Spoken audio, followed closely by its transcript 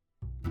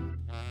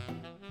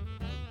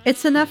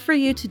It's enough for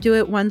you to do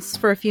it once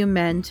for a few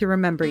men to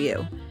remember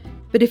you.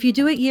 But if you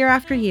do it year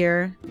after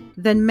year,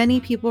 then many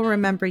people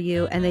remember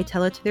you and they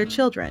tell it to their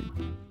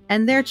children.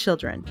 And their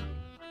children.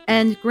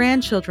 And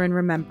grandchildren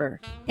remember.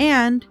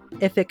 And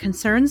if it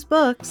concerns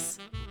books,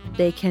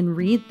 they can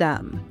read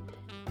them.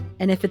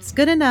 And if it's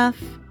good enough,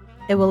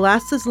 it will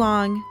last as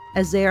long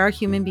as they are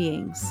human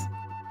beings.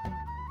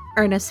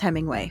 Ernest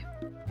Hemingway.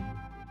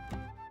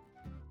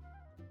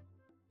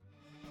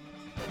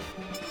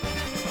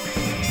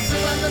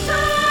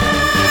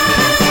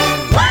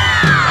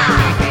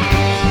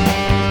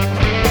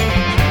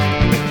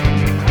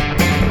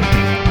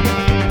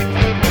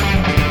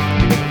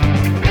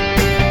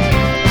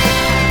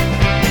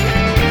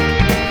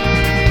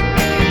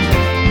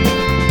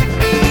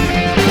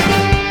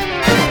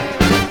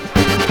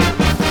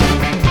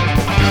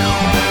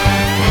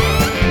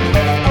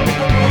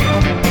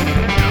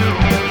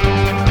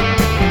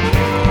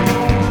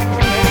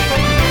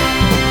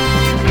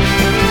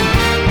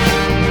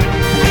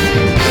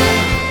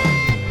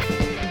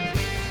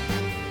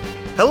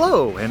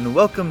 Hello, and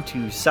welcome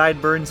to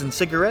Sideburns and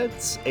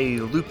Cigarettes, a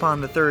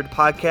Lupin III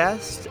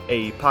podcast,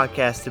 a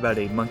podcast about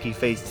a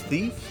monkey-faced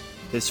thief,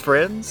 his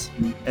friends,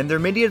 and their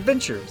many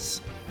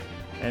adventures.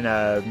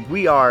 And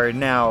we are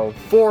now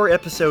 4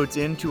 episodes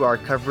into our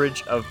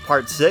coverage of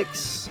Part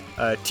 6,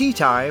 Tea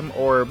Time,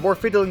 or more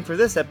fitting for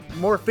this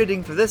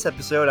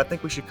episode, I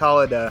think we should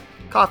call it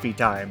Coffee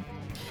Time.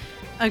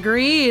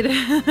 Agreed.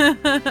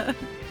 That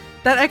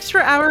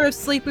extra hour of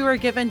sleep we were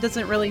given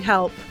doesn't really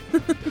help.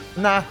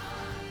 Nah.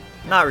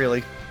 Not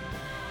really.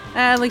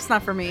 At least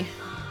not for me.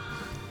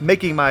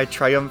 Making my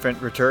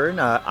triumphant return,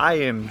 I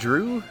am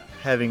Drew,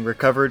 having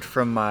recovered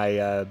from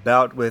my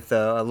bout with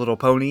a little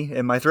pony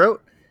in my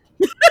throat.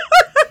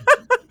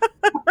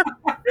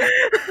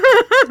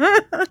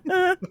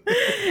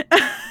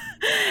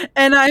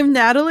 And I'm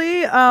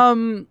Natalie.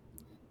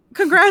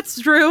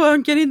 Congrats, Drew,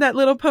 on getting that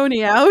little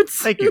pony out.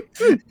 Thank you.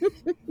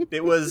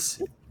 It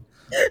was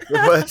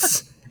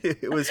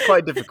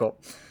quite difficult.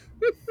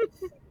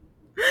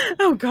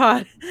 Oh,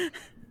 God.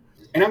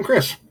 And I'm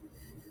Chris.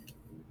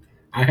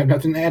 I have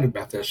nothing to add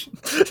about this.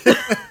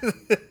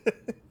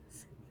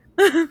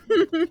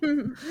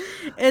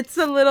 It's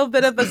a little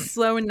bit of a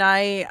slow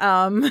night.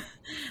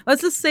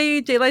 Let's just say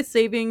daylight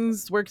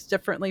savings works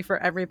differently for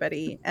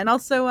everybody. And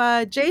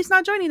also, Jay's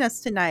not joining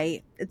us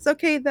tonight. It's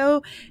okay,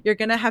 though. You're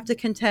going to have to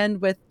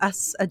contend with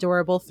us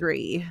adorable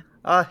 3.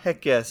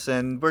 Heck yes.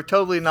 And we're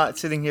totally not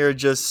sitting here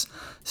just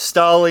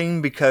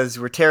stalling because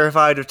we're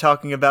terrified of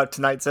talking about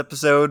tonight's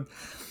episode.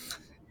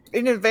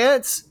 In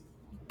advance,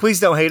 please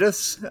don't hate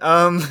us,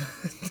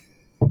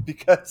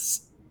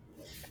 because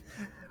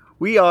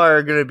we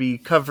are going to be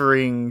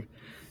covering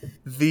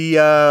the,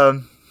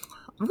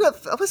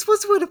 what's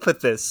the way to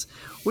put this?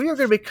 We are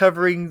going to be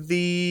covering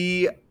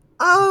the,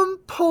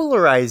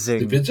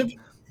 polarizing. Divisive?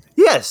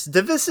 Yes,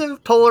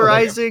 divisive,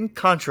 polarizing,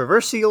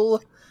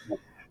 controversial,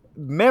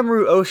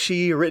 Mamoru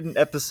Oshii written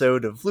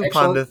episode of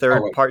Lupin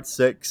III Part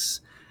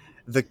 6,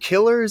 The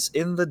Killers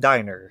in the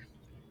Diner.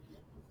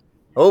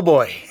 Oh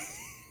boy.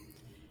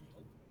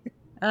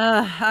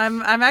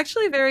 I'm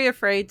actually very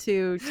afraid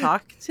to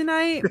talk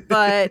tonight,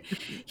 but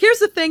here's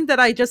the thing that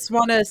I just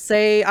want to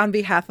say on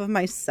behalf of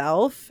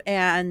myself,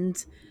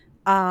 and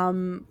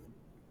I'm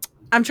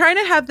trying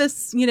to have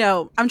this,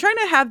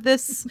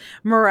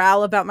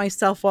 morale about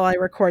myself while I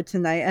record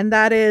tonight, and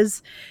that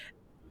is,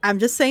 I'm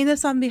just saying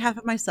this on behalf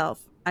of myself.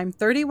 I'm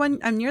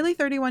nearly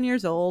 31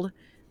 years old.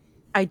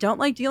 I don't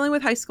like dealing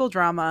with high school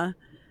drama.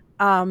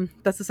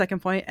 That's the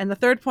second point. And the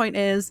third point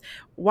is,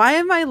 why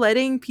am I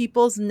letting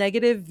people's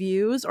negative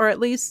views, or at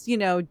least,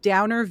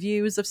 downer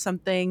views of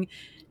something,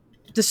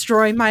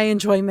 destroy my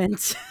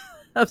enjoyment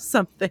of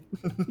something?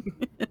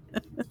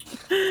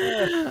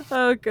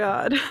 Oh,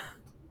 God.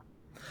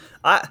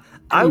 I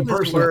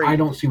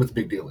don't see what the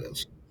big deal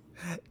is.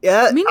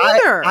 Yeah, me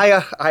neither.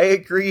 I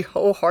agree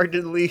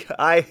wholeheartedly.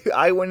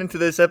 I went into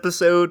this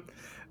episode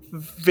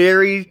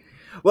very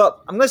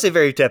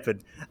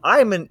tepid.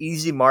 I'm an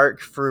easy mark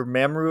for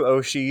Mamoru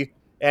Oshii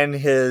and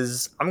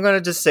his, I'm going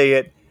to just say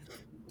it,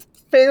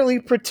 fairly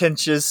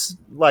pretentious,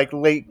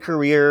 late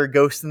career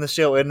Ghost in the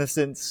Shell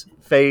Innocence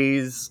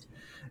phase.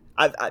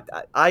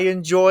 I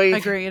enjoy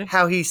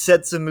how he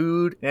sets a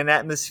mood and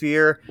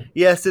atmosphere.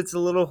 Yes, it's a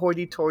little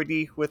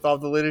hoity-toity with all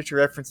the literature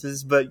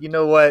references, but you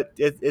know what?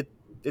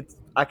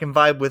 I can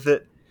vibe with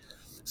it.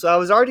 So I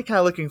was already kind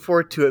of looking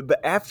forward to it,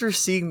 but after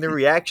seeing the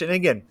reaction,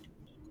 again,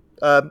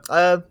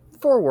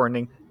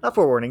 forewarning,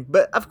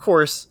 but of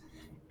course,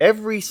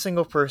 every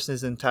single person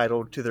is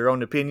entitled to their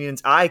own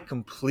opinions. I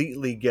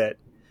completely get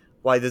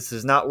why this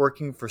is not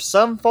working for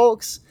some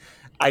folks.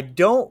 I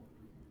don't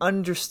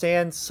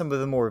understand some of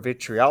the more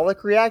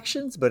vitriolic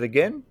reactions, but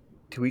again,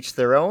 to each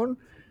their own.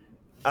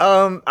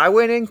 I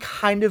went in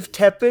kind of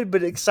tepid,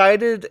 but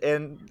excited,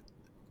 and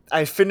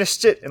I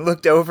finished it and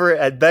looked over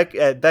at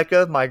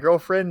Becca, my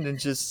girlfriend, and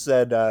just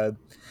said,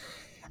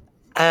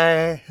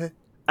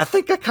 I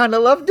think I kind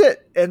of loved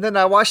it, and then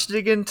I watched it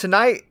again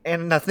tonight,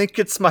 and I think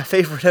it's my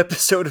favorite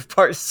episode of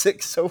Part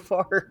 6 so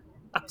far.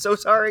 I'm so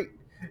sorry.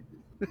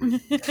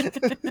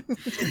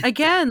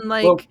 Again,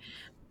 Well,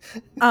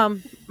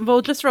 like,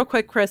 well, just real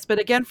quick, Chris, but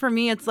again, for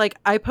me, it's like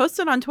I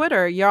posted on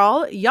Twitter,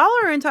 y'all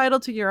are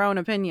entitled to your own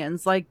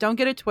opinions. Like, don't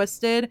get it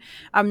twisted.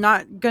 I'm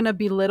not gonna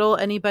belittle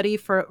anybody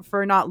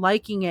for not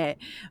liking it,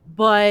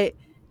 but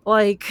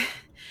like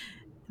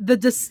the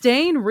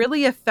disdain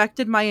really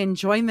affected my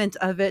enjoyment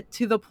of it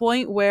to the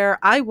point where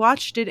I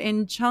watched it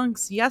in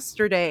chunks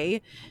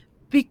yesterday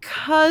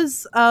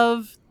because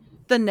of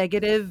the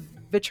negative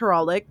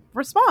vitriolic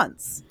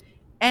response.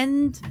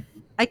 And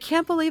I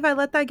can't believe I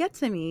let that get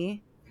to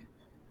me.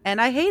 And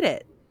I hate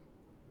it.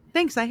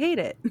 Thanks, I hate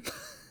it.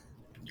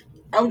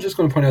 I was just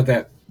going to point out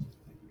that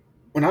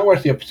when I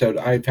watched the episode,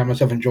 I found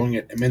myself enjoying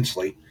it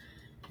immensely.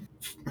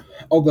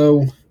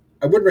 Although,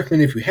 I would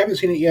recommend if you haven't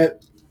seen it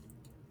yet,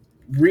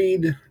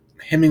 read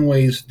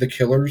Hemingway's The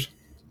Killers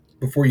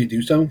before you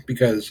do so,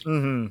 because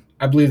Mm-hmm.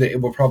 I believe that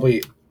it will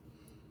probably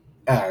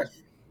uh,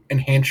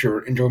 enhance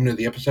your enjoyment of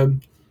the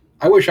episode.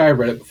 I wish I had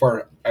read it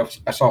before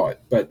I saw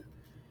it, but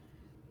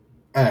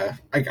I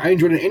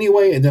enjoyed it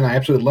anyway, and then I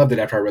absolutely loved it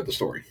after I read the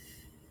story.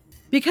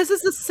 Because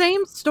it's the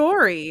same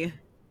story.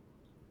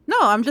 No,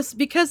 I'm just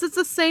because it's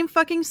the same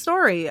fucking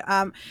story.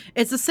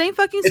 It's the same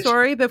fucking It's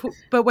story,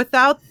 but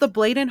without the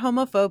blatant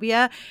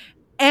homophobia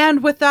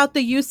and without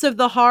the use of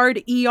the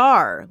hard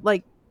ER.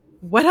 Like,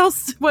 what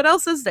else? What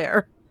else is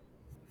there?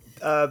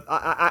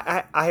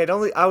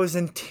 I was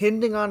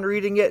intending on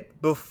reading it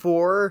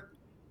before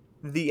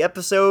the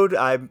episode.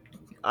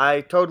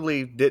 I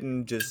totally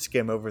didn't just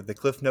skim over the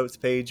Cliff Notes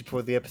page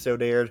before the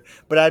episode aired,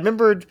 but I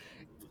remembered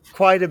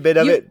quite a bit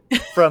of You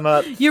it from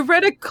you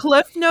read a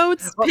Cliff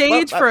Notes well,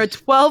 page for a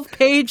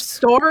 12-page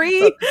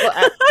story?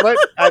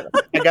 I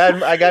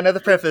got another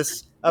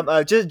preface.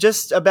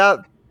 Just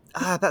about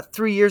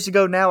 3 years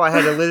ago now, I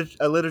had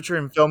a literature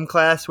and film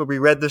class where we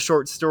read the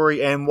short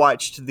story and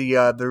watched the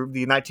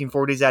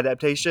 1940s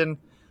adaptation.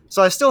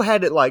 So I still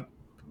had it like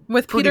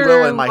With pretty well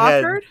Peter in my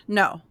head. Lawford?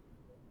 No.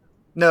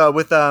 No,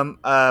 with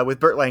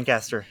Burt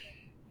Lancaster.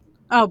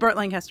 Oh, Burt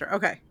Lancaster.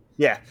 Okay.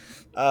 Yeah.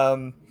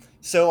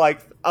 So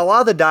like a lot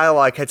of the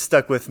dialogue had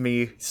stuck with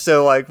me.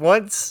 So like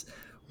once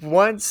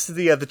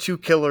the two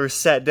killers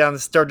sat down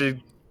and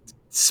started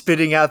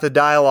spitting out the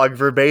dialogue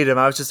verbatim,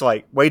 I was just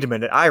like, wait a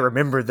minute, I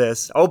remember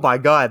this. Oh my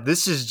god,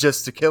 this is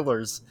just the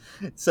killers.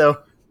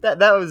 So that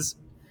was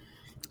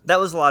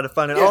a lot of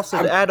fun. And yeah.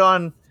 also to add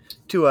on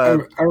to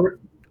oh,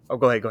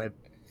 go ahead.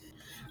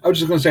 I was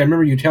just going to say, I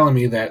remember you telling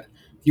me that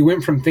you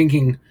went from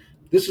thinking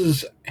this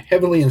is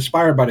heavily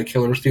inspired by the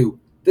Killers to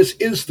this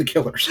is the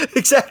Killers,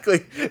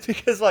 Exactly,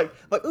 because like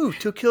ooh,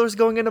 two killers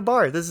going in a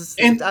bar. This is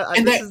and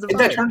this is the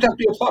that vibe. turns out to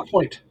be a plot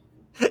point.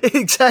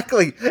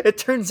 Exactly. It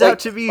turns out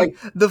to be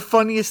the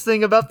funniest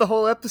thing about the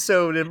whole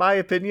episode, in my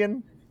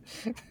opinion.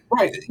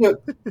 Right,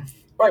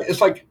 right. It's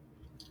like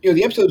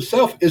the episode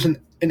itself isn't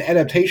an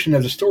adaptation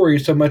of the story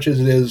so much as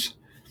it is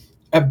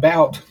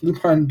about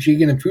Lupin,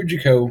 Jigen, and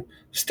Fujiko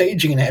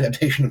staging an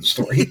adaptation of the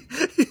story.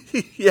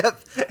 Yep.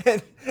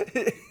 And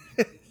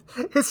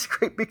it's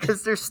great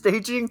because they're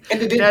staging And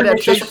they did pretty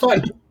much just for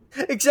fun.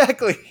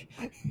 Exactly.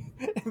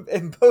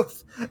 And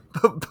both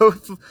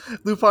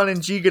Lupin and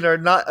Jigen are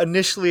not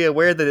initially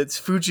aware that it's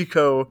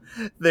Fujiko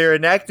they're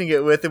enacting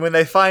it with, and when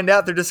they find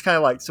out, they're just kind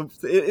of like, so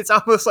it's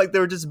almost like they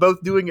were just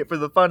both doing it for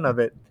the fun of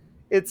it.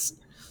 It's,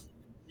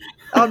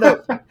 I don't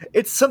know,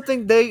 it's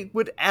something they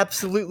would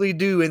absolutely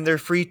do in their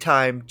free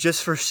time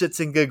just for shits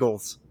and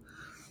giggles.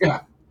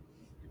 Yeah.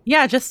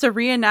 Yeah, just to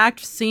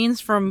reenact scenes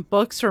from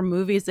books or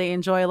movies they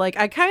enjoy. Like,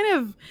 I kind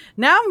of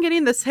now I'm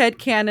getting this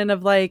headcanon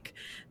of like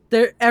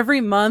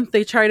every month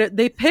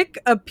they pick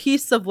a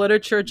piece of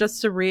literature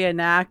just to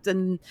reenact,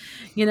 and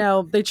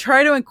they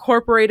try to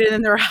incorporate it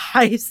in their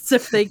heists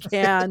if they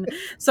can.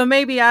 So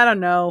maybe, I don't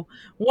know,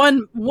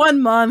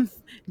 one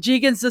month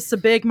Jigen's just a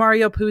big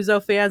Mario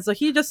Puzo fan, so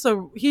he just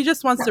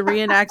wants to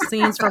reenact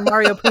scenes from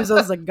Mario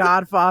Puzo's The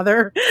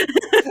Godfather.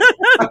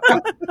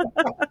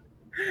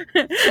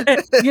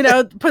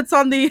 Puts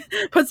on the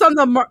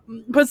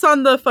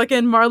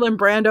fucking Marlon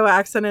Brando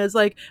accent and is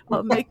like,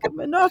 I'll make him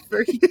an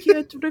offer he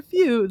can't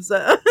refuse.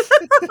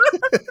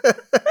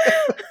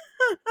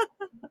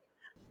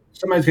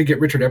 Somebody's gonna get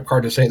Richard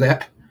Epcar to say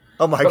that.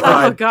 Oh my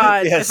god. Oh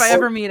god. Yes. If I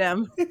ever meet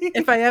him.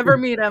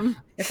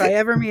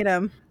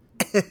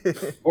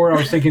 Or I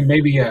was thinking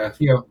maybe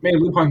maybe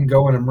Lupin can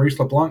go on a Maurice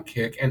LeBlanc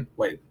kick and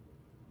wait.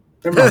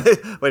 Never mind.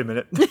 Wait a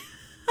minute.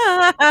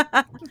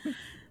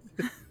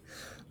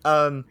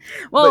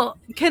 Well,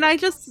 can I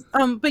just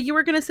but you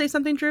were gonna say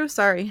something, Drew?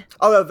 Sorry.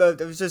 Oh,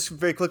 that was just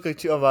very quickly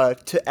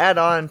to add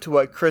on to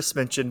what Chris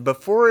mentioned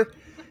before.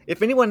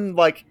 If anyone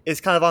like is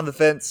kind of on the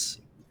fence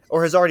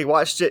or has already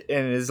watched it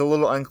and is a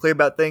little unclear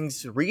about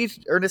things, read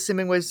Ernest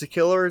Hemingway's The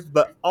Killers.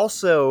 But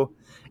also,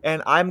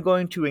 and I'm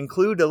going to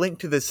include a link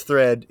to this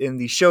thread in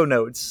the show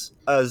notes.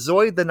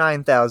 Zoid the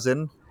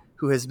 9000,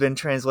 who has been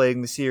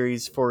translating the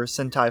series for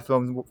Sentai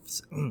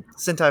Filmworks,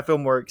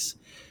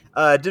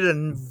 did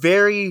a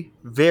very,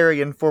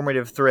 very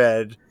informative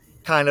thread,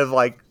 kind of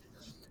like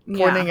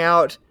pointing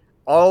out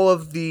all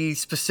of the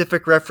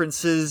specific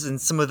references and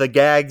some of the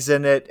gags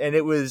in it, and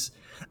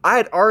I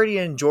had already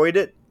enjoyed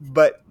it,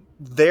 but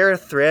their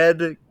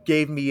thread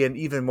gave me an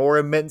even more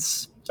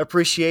immense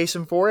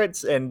appreciation for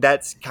it, and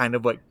that's kind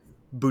of what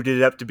booted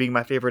it up to being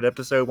my favorite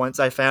episode once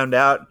I found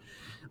out.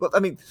 Well, I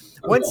mean,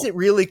 once it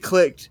really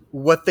clicked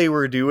what they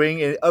were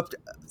doing, and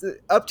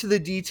up to the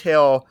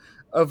detail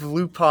of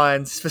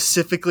Lupin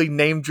specifically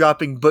name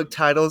dropping book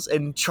titles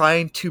and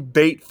trying to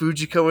bait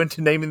Fujiko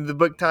into naming the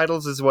book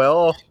titles as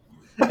well,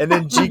 and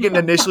then Jigen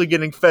initially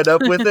getting fed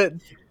up with it.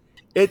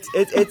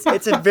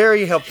 It's a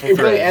very helpful. It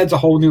really adds a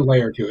whole new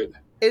layer to it.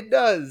 It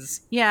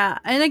does. Yeah,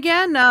 and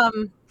again,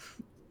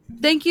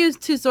 thank you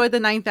to Zoid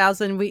the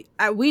 9000.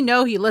 We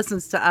know he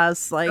listens to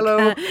us. Like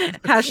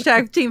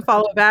hashtag team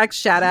follow back.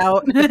 Shout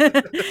out. No,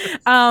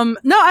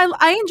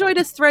 I enjoyed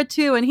his thread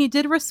too, and he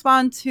did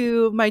respond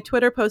to my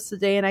Twitter post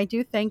today, and I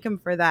do thank him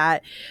for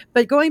that.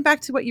 But going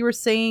back to what you were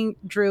saying,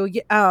 Drew,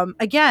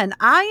 again,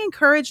 I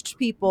encouraged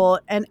people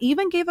and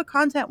even gave a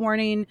content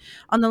warning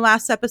on the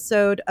last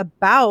episode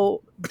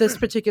about this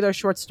particular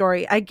short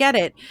story. I get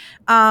it.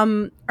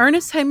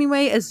 Ernest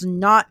Hemingway is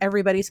not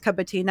everybody's cup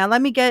of tea. Now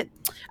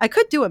I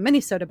could do a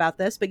mini-sode about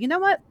this, but you know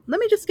what? Let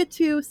me just get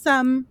to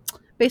some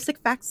basic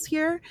facts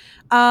here.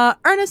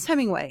 Ernest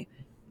Hemingway.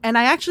 And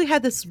I actually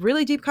had this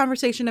really deep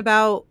conversation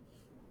about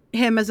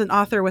him as an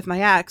author with my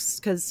ex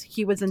because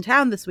he was in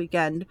town this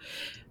weekend.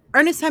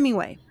 Ernest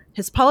Hemingway.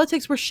 His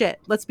politics were shit.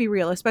 Let's be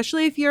real.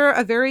 Especially if you're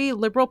a very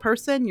liberal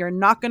person, you're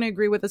not going to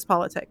agree with his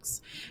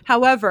politics.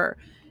 However,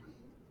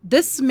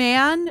 this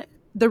man,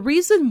 the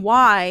reason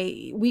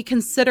why we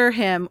consider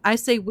him, I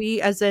say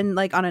we as in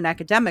like on an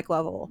academic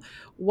level,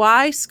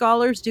 why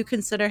scholars do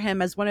consider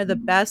him as one of the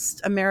best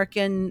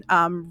American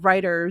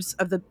writers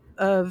of the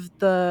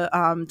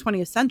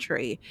 20th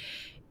century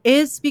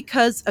is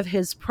because of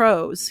his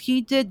prose.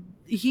 He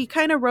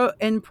kind of wrote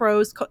in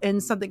prose in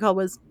something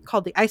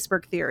called the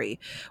iceberg theory,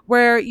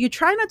 where you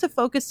try not to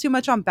focus too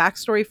much on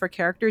backstory for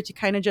characters. You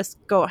kind of just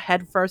go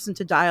head first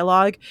into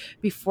dialogue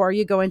before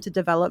you go into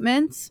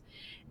development.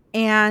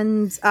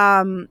 And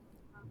I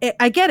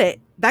get it.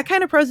 That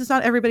kind of prose is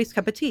not everybody's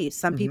cup of tea.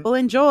 Some people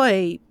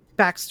enjoy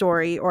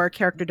backstory or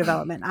character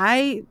development.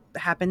 I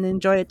happen to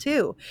enjoy it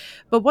too.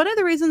 But one of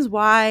the reasons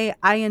why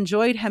I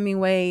enjoyed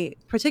Hemingway,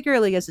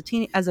 particularly as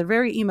a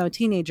very emo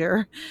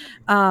teenager,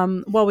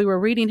 while we were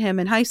reading him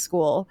in high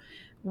school,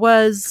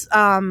 was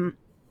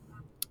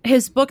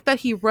his book that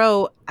he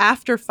wrote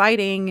after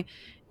fighting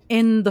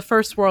in the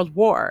First World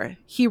War.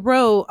 He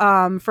wrote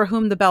For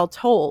Whom the Bell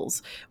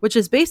Tolls, which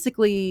is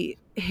basically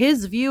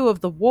his view of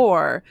the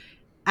war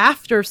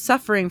after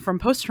suffering from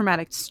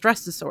post-traumatic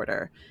stress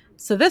disorder.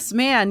 So this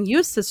man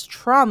used his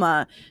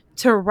trauma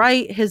to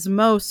write his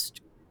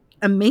most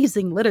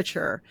amazing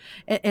literature,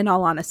 in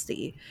all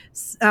honesty.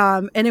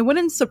 And it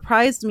wouldn't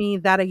surprise me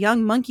that a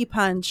young Monkey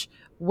Punch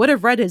would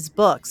have read his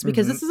books,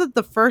 because this isn't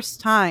the first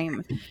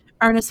time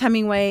Ernest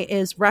Hemingway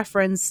is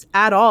referenced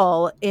at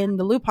all in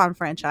the Lupin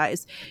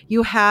franchise.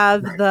 You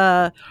have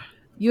the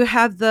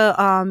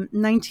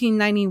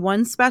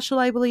 1991 special,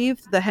 I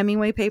believe, the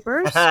Hemingway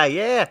Papers.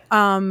 Yeah.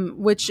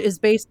 Which is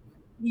based.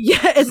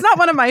 Yeah, it's not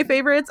one of my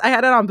favorites. I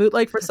had it on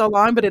bootleg for so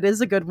long, but it is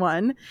a good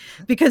one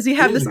because you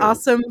have this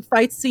awesome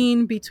fight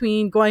scene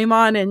between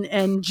Goemon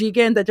and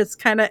Jigen that just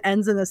kind of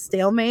ends in a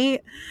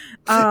stalemate.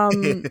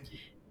 And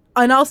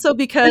also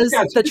because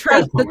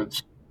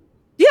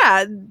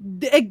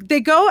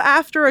they go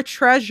after a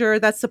treasure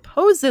that's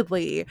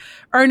supposedly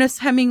Ernest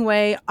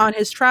Hemingway on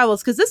his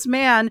travels, because this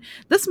man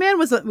was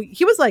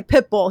like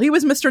Pitbull. He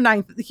was Mr.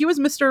 Ninth. He was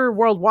Mr.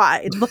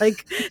 Worldwide.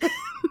 Like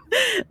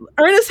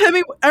Ernest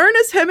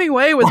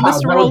Hemingway was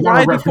Mr.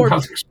 Worldwide before. I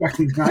was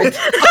expecting tonight.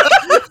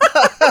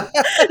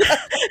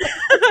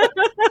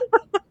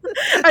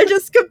 I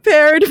just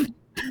compared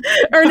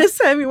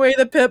Ernest Hemingway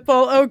to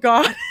Pitbull. Oh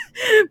God!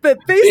 But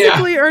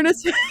basically,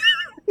 Ernest.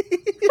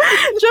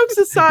 Jokes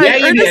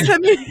aside, Ernest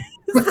Hemingway.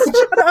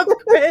 Shut up,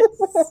 Chris.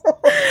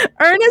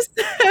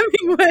 Ernest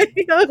Hemingway.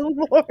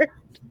 Oh Lord,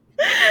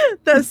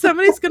 that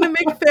somebody's gonna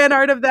make fan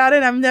art of that,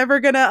 and I'm never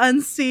gonna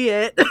unsee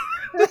it.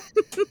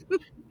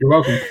 You're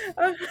welcome.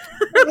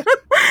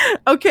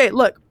 Okay,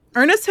 look.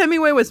 Ernest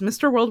Hemingway was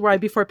Mr.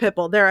 Worldwide before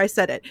Pitbull. There, I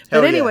said it.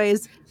 But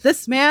anyways,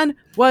 this man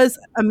was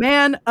a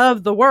man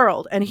of the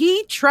world, and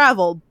he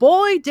traveled.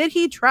 Boy, did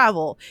he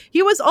travel.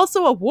 He was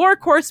also a war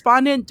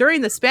correspondent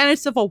during the Spanish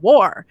Civil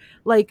War.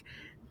 Like,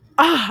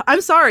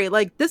 I'm sorry.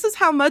 Like, this is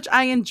how much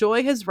I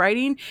enjoy his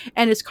writing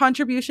and his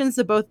contributions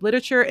to both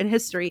literature and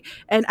history.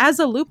 And as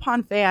a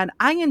Lupin fan,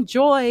 I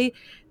enjoy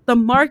the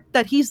mark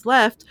that he's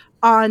left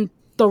on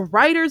the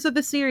writers of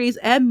the series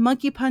and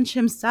Monkey Punch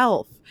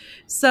himself.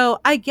 So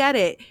I get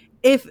it.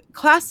 If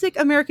classic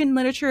American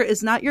literature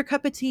is not your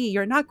cup of tea,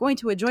 you're not going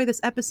to enjoy this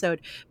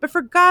episode. But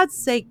for God's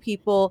sake,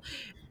 people,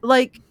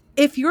 like,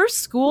 if your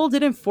school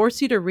didn't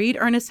force you to read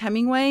Ernest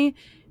Hemingway,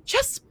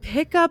 just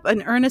pick up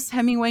an Ernest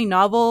Hemingway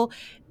novel.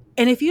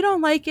 And if you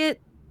don't like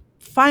it,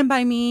 fine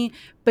by me.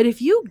 But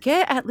if you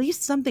get at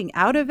least something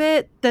out of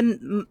it,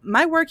 then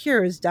my work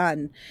here is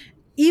done.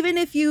 Even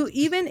if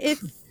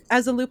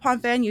as a Lupin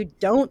fan, you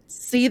don't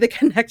see the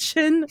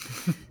connection,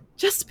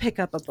 just pick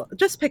up a book.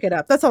 Just pick it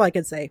up. That's all I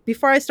can say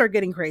before I start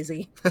getting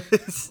crazy.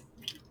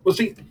 Well,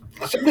 see,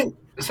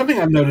 something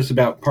I've noticed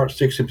about Part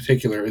 6 in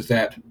particular is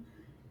that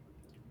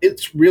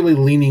it's really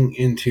leaning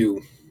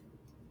into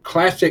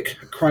classic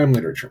crime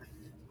literature.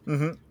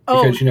 Mm-hmm.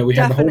 Because, we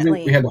had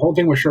definitely. the whole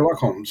thing with Sherlock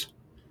Holmes.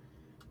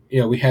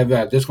 We have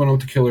this one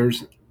with the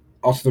killers,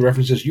 also the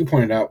references you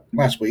pointed out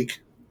last week,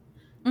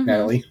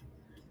 Natalie.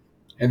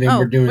 And then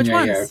we're doing which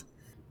ones?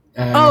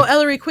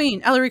 Ellery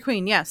Queen.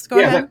 Yes, go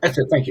ahead. That's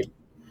it. Thank you.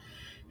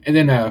 And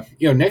then,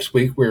 next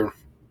week we're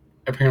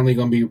apparently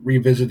going to be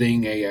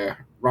revisiting a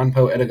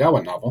Ranpo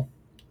Edogawa novel,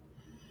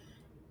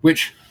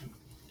 which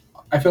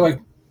I feel like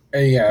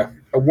a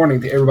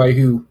warning to everybody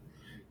who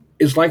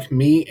is like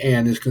me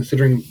and is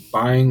considering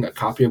buying a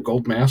copy of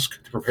Gold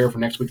Mask to prepare for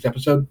next week's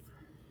episode.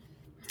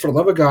 For the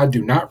love of God,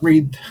 do not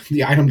read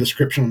the item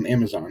description on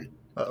Amazon.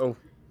 Uh-oh.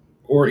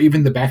 Or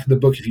even the back of the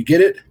book if you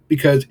get it,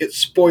 because it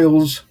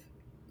spoils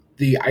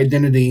the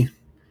identity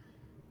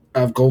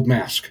of Gold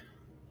Mask.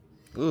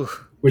 Ooh.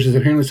 Which is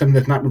apparently something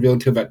that's not revealed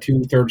until about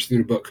 2/3 through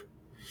the book.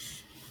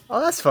 Oh,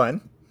 that's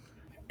fun.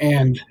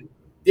 And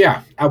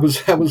yeah, I was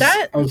trying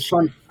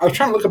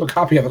to look up a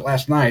copy of it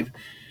last night,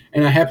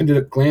 and I happened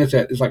to glance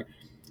at it's like,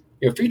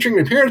 featuring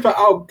an appearance by,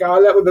 oh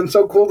god, that would have been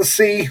so cool to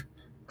see.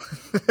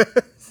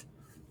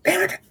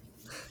 Damn it.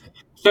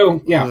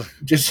 So yeah,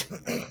 just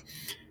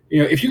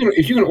if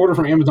you can order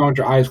from Amazon with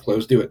your eyes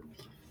closed, do it.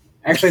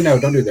 Actually, no,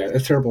 don't do that.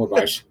 That's terrible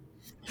advice.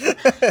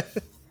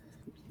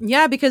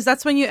 Yeah, because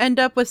that's when you end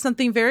up with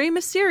something very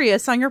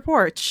mysterious on your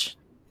porch.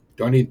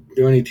 Do I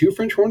need 2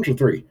 French horns or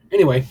 3?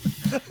 Anyway,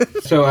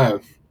 so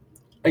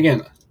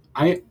again,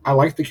 I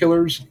like the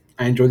killers.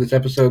 I enjoyed this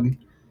episode,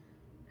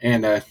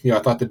 and I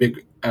thought the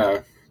big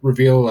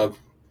reveal of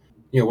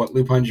what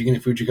Lupin, Jigen,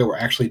 and Fujiko were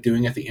actually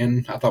doing at the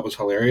end, I thought was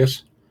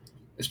hilarious,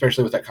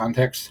 especially with that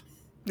context.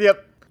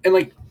 Yep.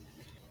 And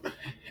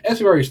as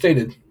we've already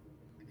stated,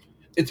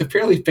 it's a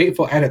fairly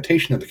faithful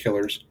adaptation of the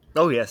killers.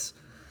 Oh yes.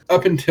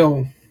 Up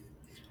until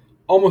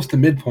almost the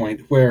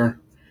midpoint, where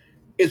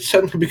it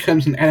suddenly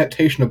becomes an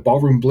adaptation of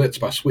Ballroom Blitz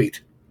by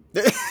Sweet.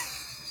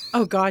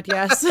 Oh God,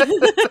 yes. The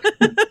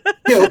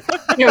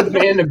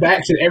man in the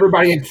back said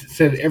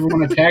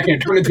everyone attack, and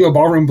it turned into a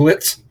Ballroom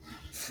Blitz.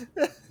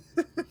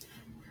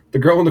 The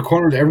girl in the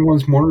corner that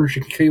everyone's mourning, she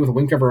can kill you with a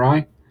wink of her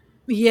eye.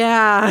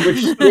 Yeah.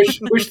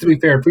 Which to be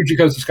fair,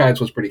 Fujiko's disguise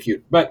was pretty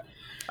cute. But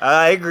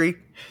I agree.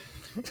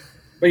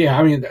 But yeah,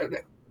 I mean,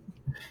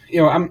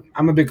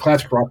 I'm a big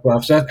classic rock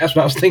buff, so that's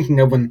what I was thinking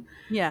of when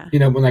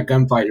when that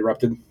gunfight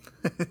erupted.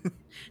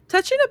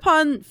 Touching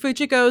upon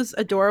Fujiko's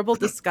adorable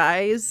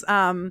disguise,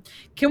 can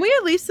we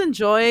at least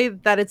enjoy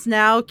that it's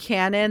now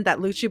canon that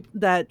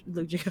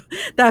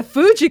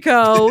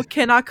Fujiko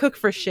cannot cook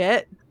for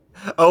shit?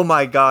 Oh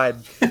my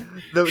god.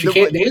 She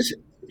can't dance.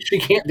 She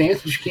can't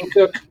dance. She can't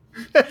cook.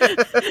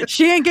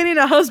 She ain't getting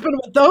a husband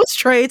with those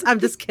traits. I'm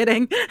just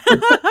kidding.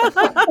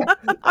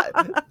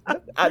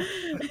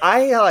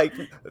 I like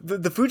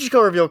the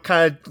Fujiko reveal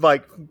kind of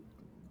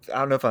I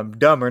don't know if I'm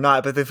dumb or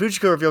not, but the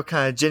Fujiko reveal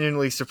kind of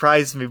genuinely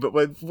surprised me. But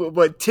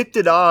what tipped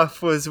it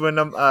off was when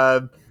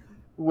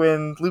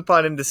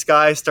Lupin in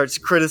disguise starts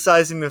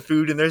criticizing the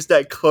food, and there's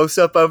that close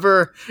up of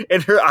her,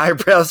 and her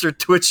eyebrows are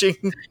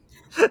twitching.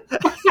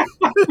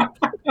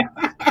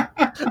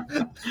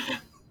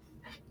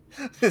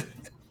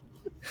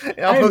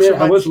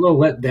 I was a little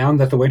let down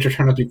that the waitress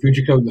turned out to be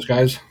Fujiko in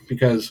disguise,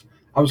 because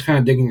I was kind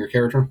of digging her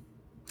character.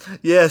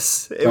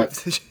 Yes. I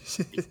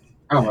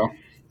don't know.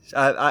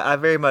 I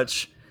very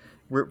much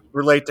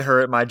relate to her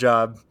at my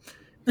job.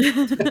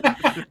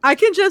 I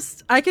can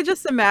just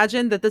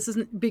imagine that this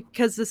isn't,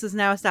 because this is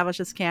now established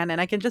as canon.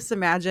 I can just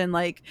imagine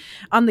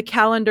on the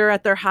calendar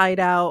at their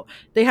hideout,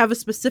 they have a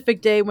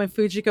specific day when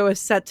Fujiko is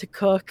set to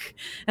cook,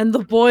 and the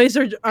boys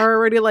are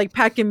already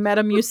packing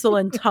Metamucil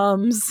and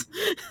Tums.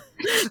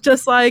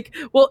 Just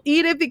we'll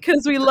eat it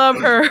because we love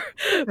her,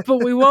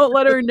 but we won't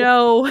let her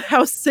know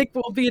how sick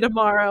we'll be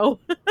tomorrow.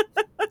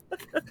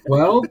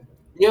 Well,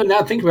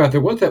 now think about it.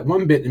 There was that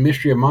one bit in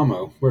Mystery of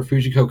Mamo where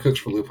Fujiko cooks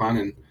for Lupin,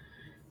 and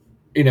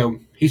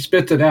he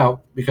spits it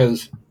out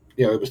because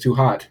it was too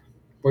hot.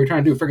 What are you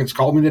trying to do? Freaking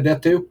scald me to death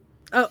too?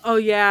 Oh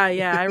yeah,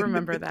 I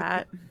remember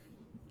that.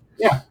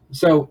 Yeah.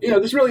 So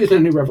this really isn't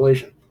a new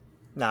revelation.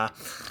 Nah.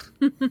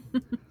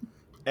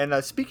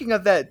 And speaking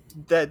of that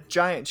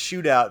giant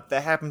shootout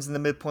that happens in the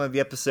midpoint of the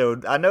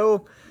episode, I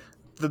know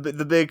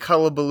the big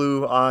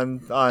hullabaloo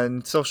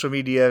on social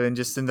media and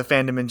just in the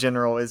fandom in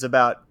general is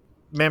about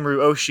Mamoru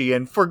Oshii,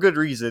 and for good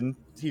reason.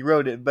 He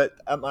wrote it, but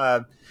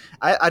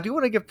I do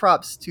want to give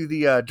props to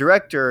the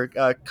director,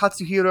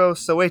 Katsuhiro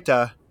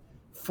Soeta,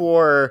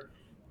 for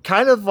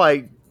kind of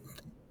I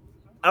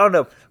don't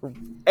know,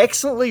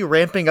 excellently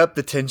ramping up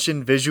the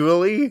tension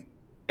visually,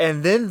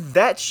 and then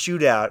that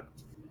shootout.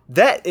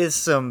 That is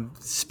some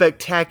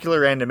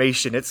spectacular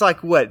animation. It's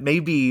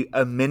maybe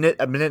a minute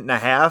and a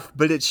half,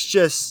 but it's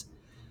just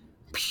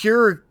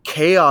pure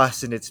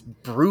chaos, and it's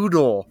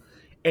brutal,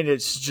 and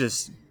it's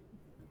just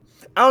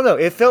I don't know.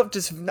 It felt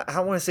just, I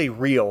don't want to say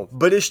real,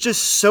 but it's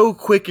just so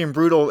quick and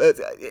brutal.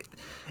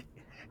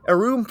 A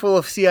room full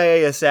of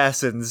CIA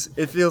assassins,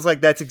 it feels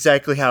like that's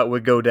exactly how it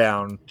would go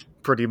down,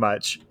 pretty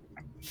much.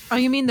 Oh,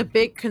 you mean the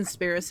big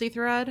conspiracy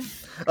thread?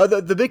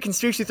 The big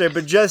conspiracy thread,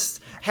 but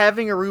just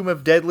having a room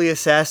of deadly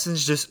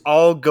assassins just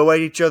all go at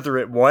each other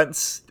at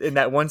once in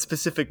that one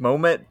specific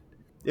moment.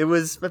 It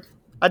was,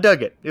 I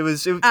dug it. It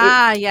was,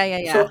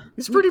 Yeah. So,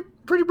 it's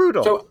pretty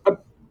brutal. so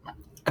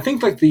I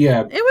think like the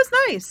It was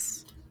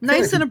nice.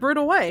 Nice in a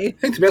brutal way. I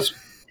think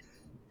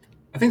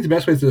the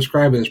best way to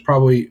describe it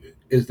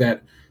is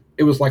that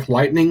it was like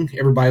lightning.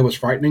 Everybody was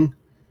frightening,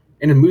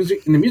 and the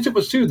music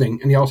was soothing,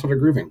 and the all started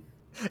grooving.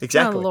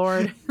 Exactly. Oh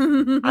Lord.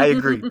 I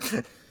agree.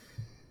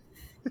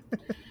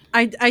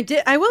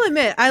 I will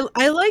admit,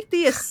 I like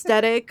the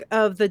aesthetic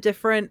of the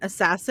different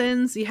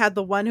assassins. You had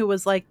the one who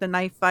was like the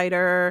knife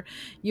fighter.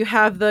 You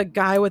have the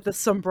guy with the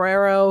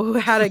sombrero who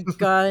had a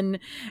gun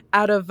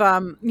out of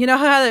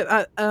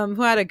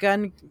who had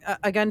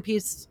a gun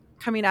piece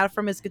coming out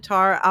from his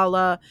guitar, a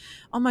la,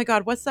 oh my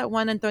God, what's that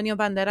one Antonio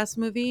Banderas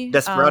movie?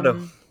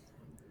 Desperado.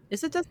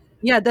 Is it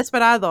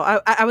Desperado?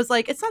 I was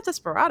like, it's not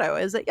Desperado,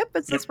 is it? Yep,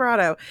 it's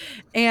Desperado.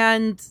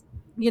 And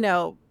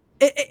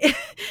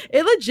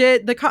it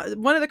legit,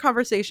 one of the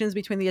conversations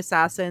between the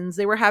assassins,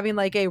 they were having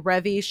like a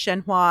Revy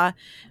Shenhua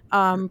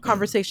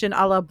conversation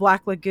a la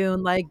Black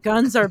Lagoon, like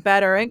guns are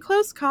better and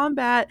close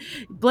combat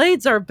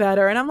blades are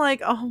better, and I'm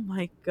like, oh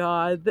my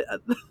God.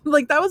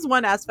 Like that was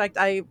one aspect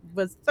I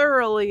was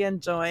thoroughly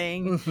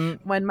enjoying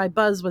when my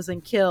buzz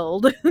wasn't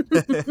killed.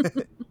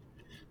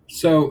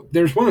 So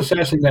there's one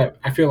assassin that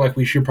I feel like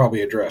we should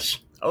probably address.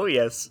 Oh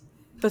yes.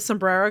 The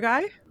sombrero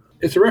guy?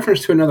 It's a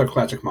reference to another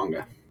classic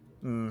manga.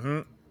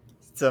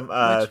 Some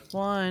Which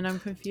one? I'm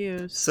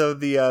confused. So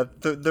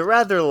the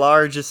rather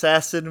large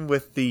assassin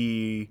with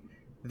the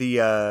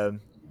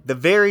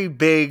very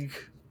big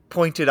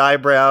pointed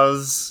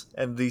eyebrows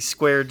and the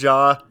square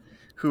jaw,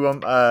 who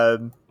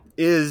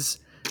is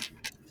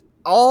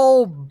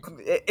all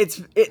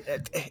it's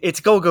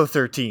Golgo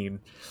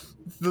 13.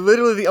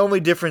 Literally the only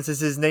difference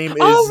is his name is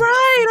all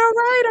right.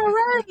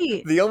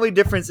 The only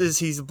difference is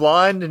he's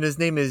blonde and his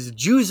name is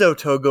Juzo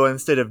Togo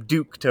instead of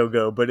Duke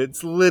Togo, but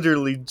it's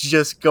literally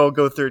just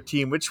Golgo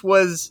 13, which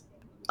was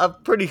a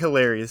pretty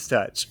hilarious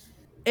touch.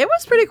 It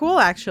was pretty cool,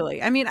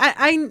 actually. I mean,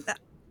 I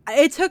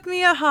it took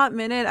me a hot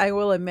minute, I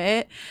will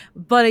admit,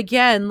 but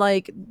again,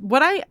 like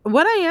what I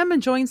am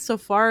enjoying so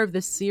far of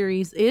this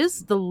series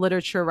is the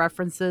literature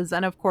references,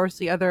 and of course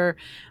the other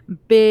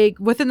big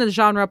within the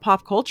genre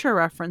pop culture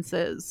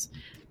references.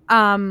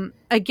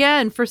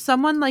 Again, for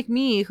someone like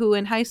me who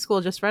in high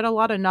school just read a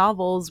lot of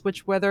novels,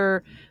 which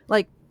whether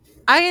like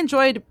I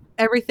enjoyed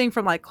everything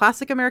from like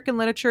classic American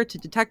literature to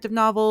detective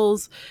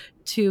novels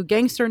to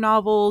gangster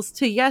novels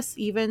to, yes,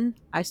 even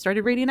I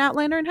started reading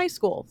Outlander in high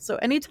school. So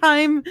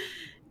anytime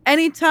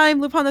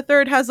Lupin the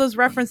Third has those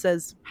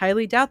references,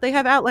 highly doubt they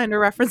have Outlander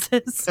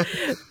references.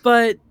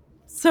 But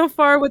so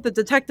far with the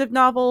detective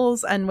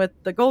novels and with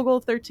the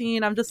Golgo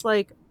 13, I'm just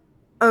like,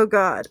 oh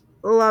God,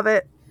 love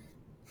it.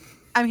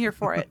 I'm here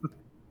for it.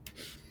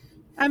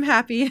 I'm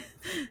happy.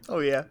 Oh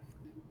yeah.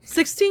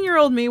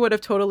 16-year-old me would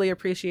have totally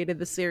appreciated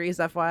the series,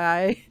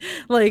 FYI.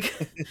 Like,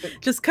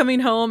 just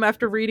coming home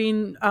after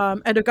reading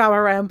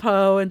Edogawa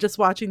Rampo and just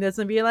watching this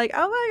and being like,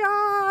 oh my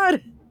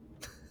God.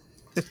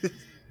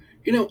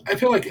 I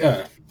feel like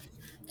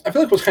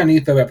what's kind of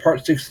neat though about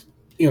Part 6,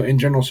 in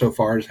general so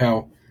far is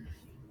how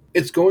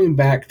it's going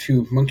back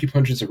to Monkey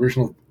Punch's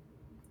original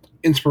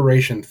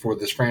inspiration for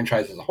this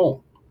franchise as a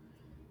whole.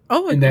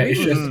 Oh, and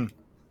that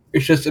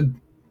because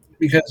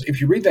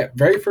if you read that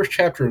very first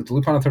chapter of the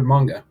Lupin the Third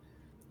manga,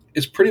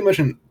 it's pretty much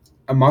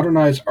a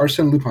modernized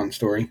Arsène Lupin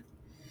story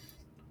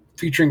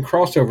featuring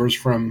crossovers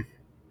from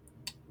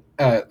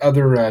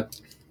other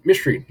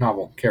mystery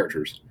novel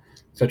characters,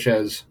 such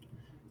as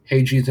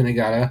Heiji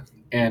Zenigata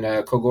and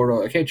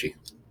Kogoro Akechi.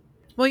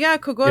 Well, yeah,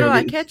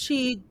 Kogoro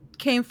Akechi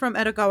came from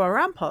Edogawa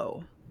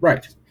Rampo.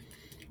 Right.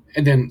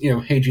 And then,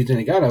 Heiji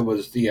Zenigata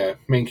was the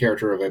main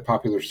character of a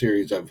popular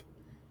series of,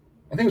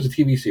 I think it was a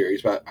TV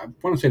series, but I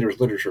want to say there was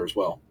literature as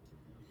well.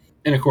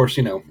 And of course,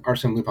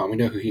 Arsène Lupin, we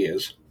know who he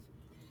is.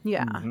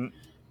 Yeah.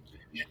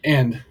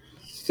 And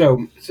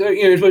so it's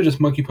really just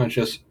Monkey Punch,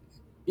 just,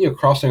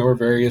 crossing over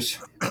various,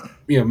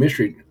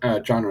 mystery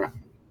genre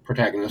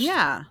protagonists.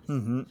 Yeah.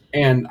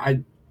 And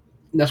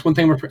that's one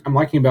thing I'm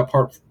liking about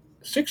Part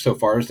 6 so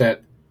far is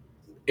that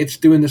it's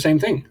doing the same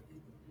thing.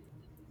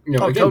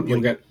 Totally.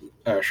 You've got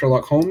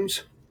Sherlock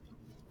Holmes.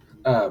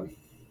 Well,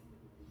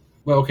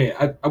 okay,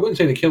 I wouldn't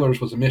say The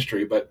Killers was a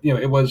mystery, but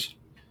it was,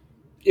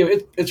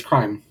 it's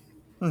crime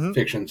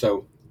fiction,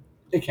 so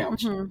it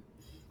counts.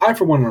 I,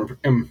 for one,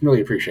 am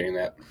really appreciating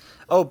that.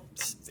 Oh,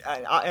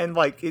 and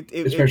like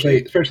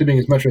especially being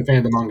as much of a fan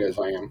of the manga as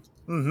I am.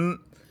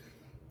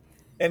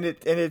 And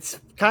it's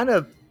kind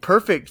of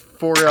perfect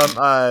for look,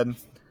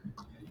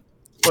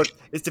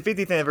 it's the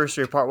 50th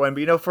anniversary of Part 1,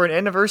 but for an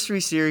anniversary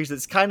series,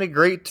 it's kind of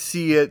great to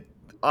see it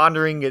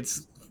honoring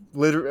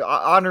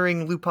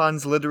honoring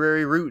Lupin's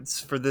literary roots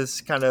for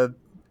this kind of,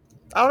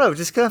 I don't know,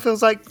 just kind of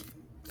feels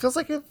feels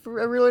like a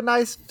really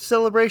nice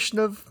celebration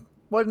of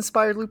what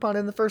inspired Lupin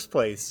in the first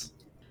place.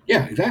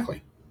 Yeah,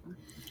 exactly.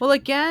 Well,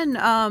 again,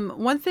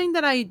 one thing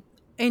that I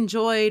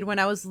enjoyed when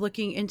I was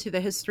looking into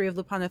the history of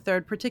Lupin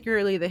III,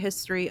 particularly the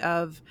history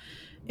of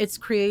its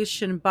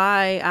creation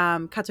by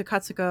Kato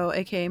Katsuko,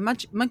 aka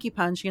Monkey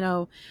Punch.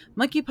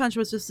 Monkey Punch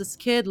was just this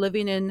kid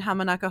living in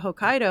Hamanaka,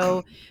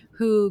 Hokkaido,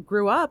 who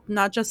grew up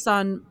not just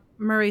on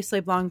Maurice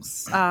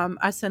Leblanc's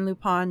Arsène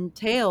Lupin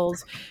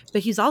tales,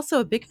 but he's also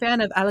a big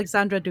fan of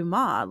Alexandre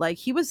Dumas. Like,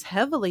 he was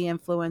heavily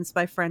influenced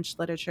by French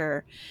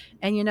literature.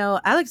 And,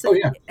 Alex, Oh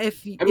yeah.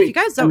 if I you mean,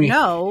 guys I don't mean,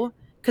 know,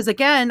 because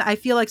again, I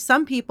feel like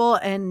some people,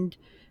 and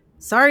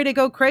sorry to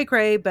go cray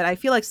cray, but I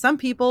feel like some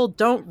people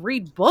don't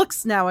read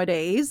books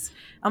nowadays.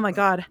 Oh my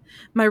God,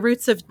 my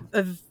roots of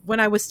when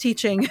I was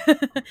teaching.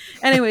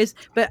 Anyways,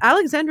 but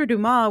Alexandre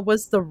Dumas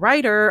was the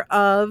writer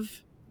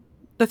of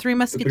The Three the Three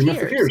Musketeers.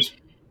 Musketeers.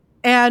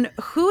 And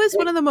who is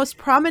one of the most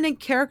prominent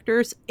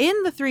characters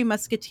in The Three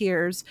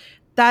Musketeers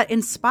that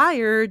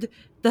inspired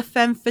the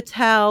femme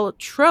fatale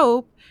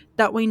trope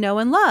that we know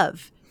and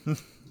love?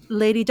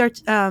 Lady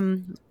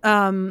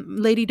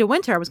Lady de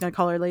Winter. I was going to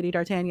call her Lady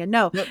D'Artagnan.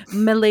 No, Yep.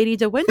 Milady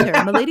de Winter.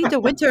 Milady de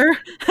Winter.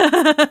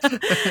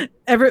 That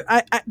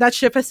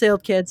ship has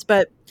sailed, kids.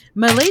 But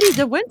Milady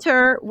de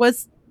Winter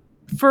was,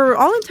 for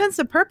all intents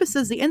and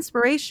purposes, the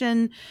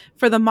inspiration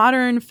for the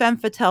modern femme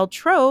fatale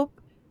trope.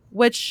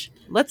 Which,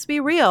 let's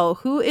be real,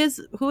 who is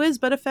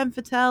but a femme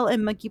fatale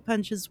in Monkey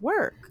Punch's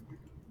work?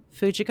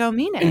 Fujiko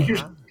Mine. And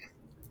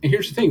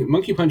here's the thing: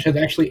 Monkey Punch has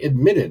actually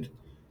admitted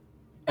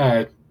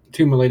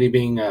to Milady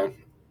being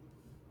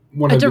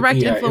one A of direct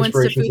the influence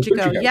to inspirations of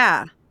Fujiko. Fujiko.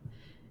 Yeah.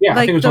 Yeah, I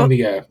Like think it was on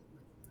the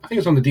I think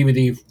it's on the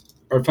DVD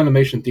or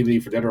Funimation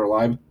DVD for Dead or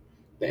Alive,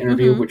 the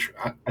interview, which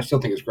I still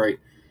think is great.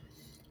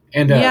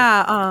 And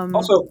yeah,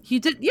 also, he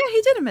did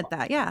admit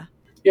that. Yeah.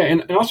 yeah,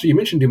 and also you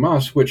mentioned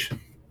Dumas, which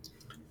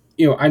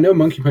I know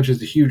Monkey Punch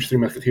is a huge Three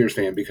Musketeers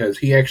fan because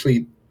he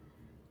actually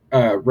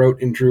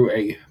wrote and drew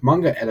a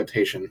manga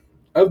adaptation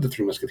of the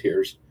Three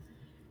Musketeers.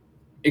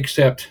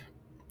 Except,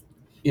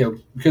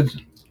 because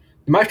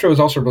the Maestro is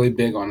also really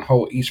big on the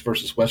whole East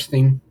versus West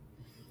theme.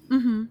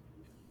 Mm-hmm.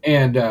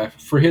 And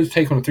for his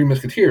take on the Three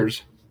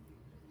Musketeers,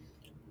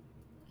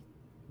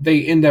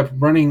 they end up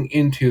running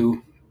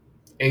into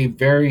a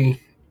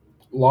very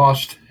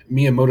lost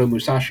Miyamoto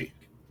Musashi.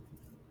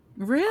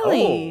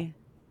 Really?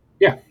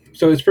 Yeah,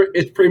 so it's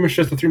pretty much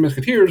just the Three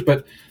Musketeers,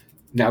 but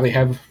now they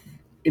have,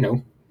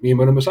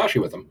 Miyamoto Musashi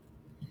with them.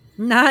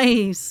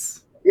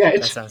 Nice. Yeah,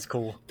 That sounds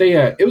cool.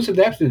 It was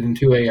adapted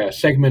into a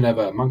segment of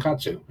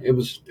Mankatsu. It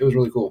was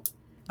really cool.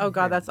 Oh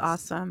God, that's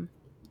awesome.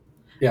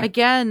 Yeah.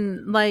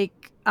 Again,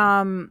 like,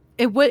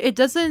 it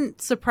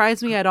doesn't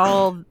surprise me at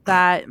all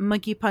that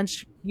Monkey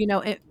Punch,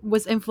 it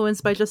was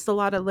influenced by just a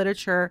lot of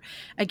literature.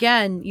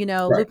 Again,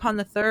 Right. Lupin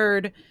the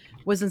Third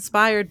was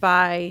inspired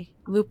by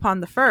Lupin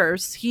the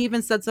First. He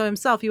even said so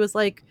himself. He was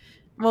like,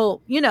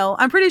 well,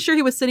 I'm pretty sure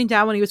he was sitting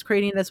down when he was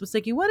creating this, was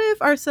thinking, what if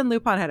Arsène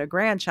Lupin had a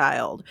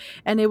grandchild?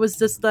 And it was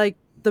just like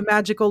the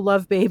magical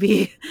love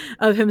baby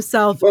of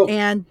himself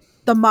and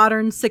the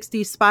modern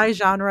 60s spy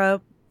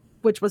genre,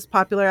 which was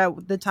popular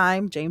at the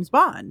time, James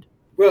Bond.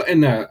 Well,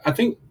 and I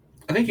think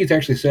he's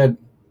actually said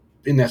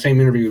in that same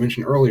interview we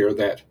mentioned earlier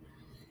that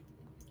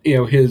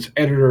his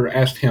editor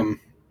asked him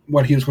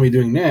what he was going to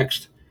be doing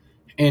next,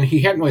 and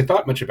he hadn't really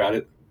thought much about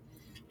it,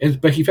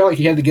 but he felt like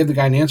he had to give the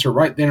guy an answer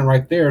right then and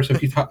right there. So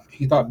he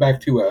thought back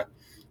to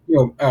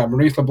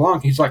Maurice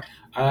Leblanc. He's like,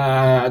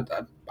 I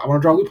want to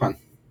draw Lupin.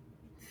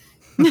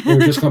 It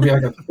was just going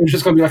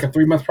to be like a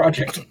 3-month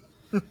project.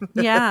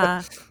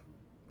 Yeah,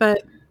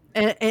 but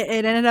it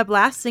ended up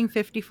lasting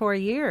 54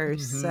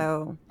 years. Mm-hmm.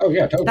 So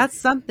yeah, totally. That's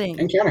something.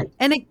 And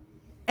counting.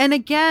 And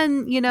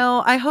again,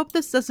 I hope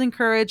this does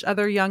encourage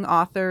other young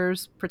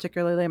authors,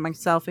 particularly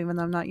myself, even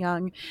though I'm not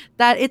young,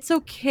 that it's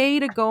okay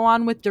to go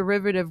on with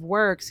derivative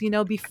works.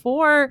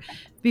 Before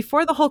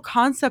the whole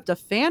concept of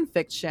fan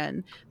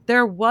fiction,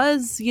 there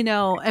was,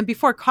 and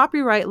before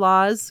copyright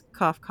laws,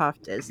 cough,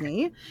 cough,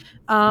 Disney,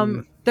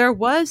 there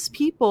was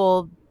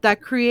people that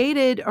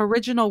created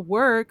original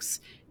works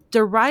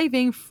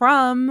deriving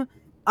from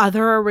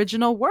other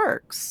original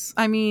works.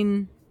 I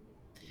mean,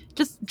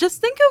 just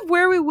think of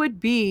where we would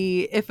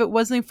be if it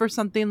wasn't for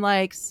something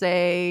like,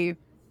 say,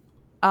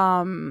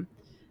 oh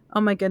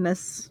my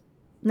goodness,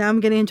 now I'm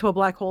getting into a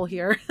black hole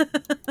here.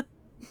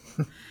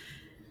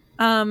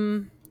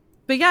 But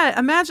yeah,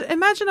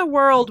 imagine a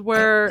world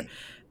where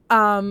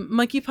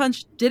Monkey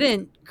Punch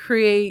didn't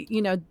create,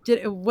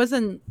 it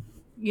wasn't,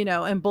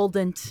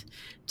 emboldened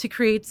to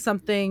create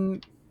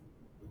something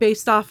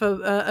based off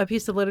of a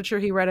piece of literature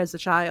he read as a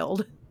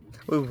child.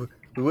 Ooh.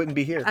 We wouldn't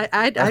be here.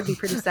 I'd be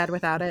pretty sad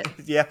without it.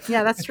 Yeah,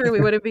 that's true. We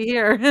wouldn't be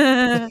here.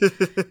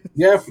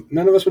 Yeah,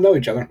 none of us would know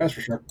each other. That's for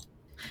sure.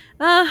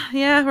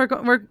 Yeah,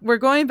 we're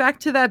going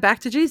back to that back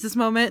to Jesus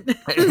moment.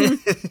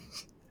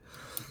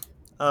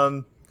 But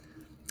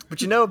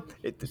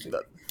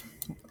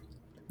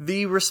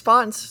the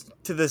response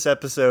to this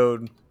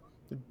episode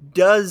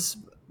does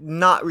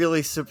not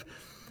really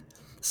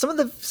some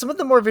of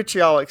the more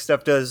vitriolic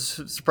stuff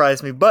does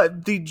surprise me,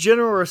 but the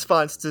general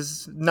response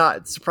does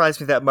not surprise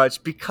me that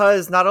much,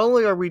 because not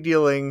only are we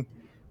dealing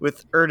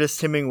with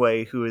Ernest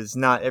Hemingway, who is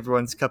not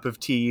everyone's cup of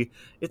tea,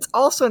 it's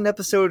also an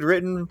episode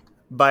written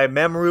by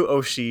Mamoru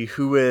Oshii,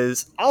 who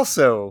is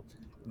also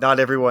not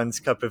everyone's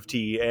cup of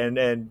tea.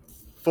 And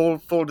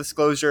full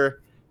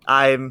disclosure,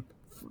 I'm,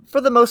 for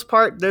the most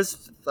part,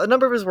 there's a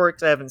number of his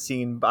works I haven't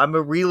seen, but I'm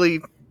a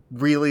really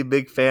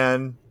big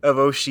fan of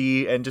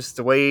Oshii, and just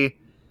the way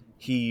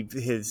he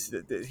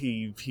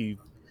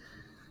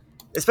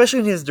especially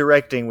in his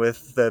directing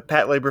with the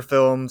Patlabor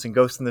films and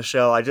Ghost in the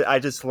Shell. I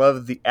just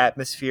love the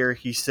atmosphere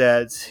he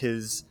sets,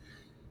 his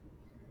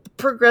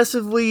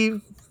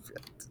progressively,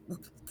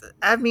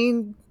 I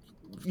mean,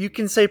 you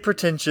can say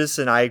pretentious,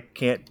 and I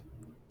can't,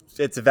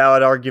 it's a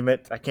valid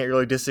argument, I can't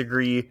really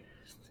disagree.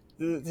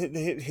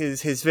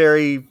 His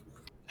very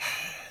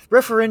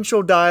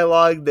referential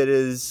dialogue that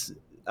is,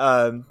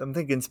 I'm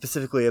thinking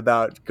specifically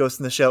about Ghost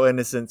in the Shell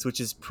Innocence,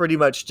 which is pretty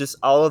much just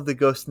all of the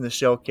Ghost in the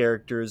Shell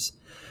characters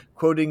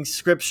quoting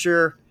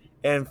scripture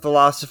and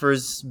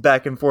philosophers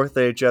back and forth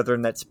at each other,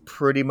 and that's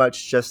pretty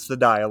much just the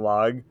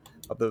dialogue,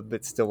 although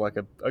it's still like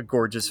a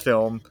gorgeous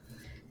film.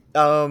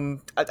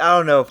 I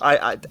don't know.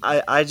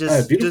 I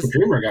just Beautiful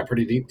Dreamer got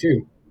pretty deep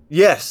too.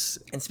 Yes,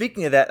 and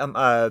speaking of that,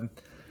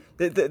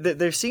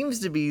 there seems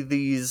to be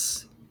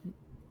these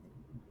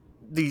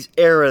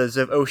eras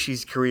of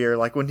Oshii's career.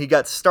 Like when he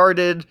got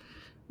started,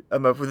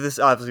 this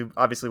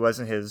obviously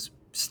wasn't his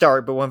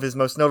start, but one of his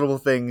most notable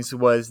things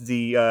was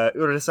the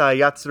Urusei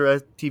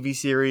Yatsura TV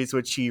series,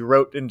 which he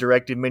wrote and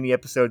directed many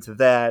episodes of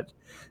that.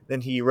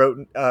 Then he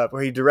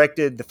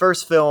directed the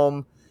first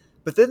film,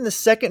 but then the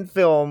second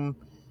film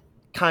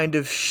kind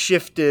of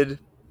shifted.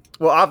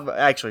 Well,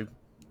 actually,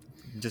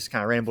 just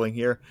kind of rambling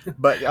here,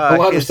 but a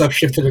lot of stuff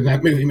shifted in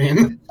that movie,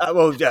 man.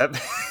 Well, yeah.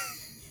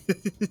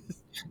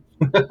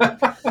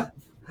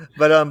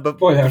 but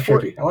boy, that was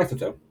trippy. I liked it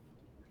though.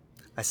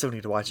 I still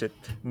need to watch it.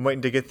 I'm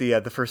waiting to get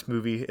the first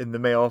movie in the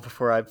mail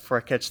before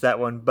I catch that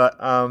one. But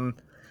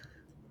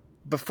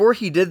before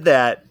he did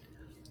that,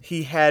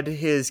 he had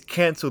his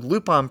canceled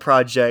Lupin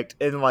project,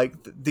 and like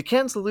the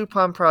canceled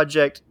Lupin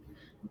project,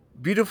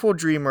 Beautiful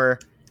Dreamer,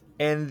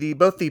 and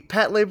both the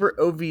Patlabor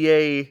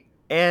OVA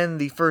and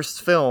the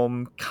first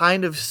film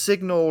kind of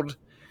signaled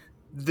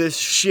this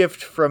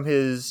shift from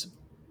his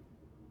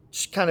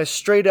kind of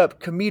straight up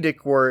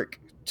comedic work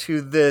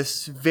to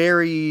this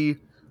very,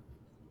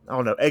 I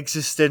don't know,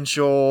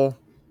 existential,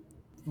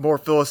 more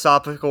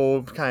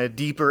philosophical, kind of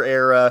deeper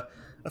era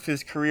of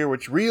his career,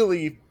 which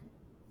really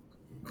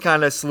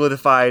kind of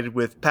solidified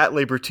with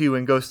Patlabor 2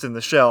 and Ghost in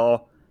the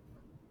Shell.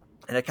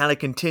 And it kind of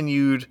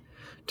continued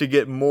to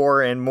get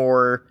more and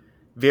more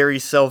very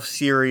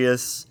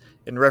self-serious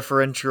and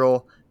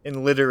referential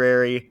and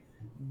literary.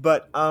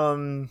 But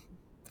from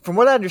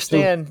what I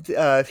understand,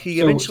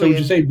 he eventually... would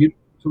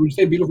you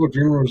say Beautiful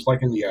Dreamer was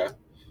like in the...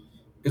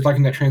 It's like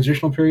in that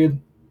transitional period?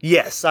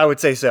 Yes, I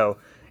would say so.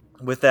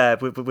 With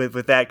that,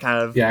 with that kind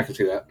of, yeah, I can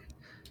see that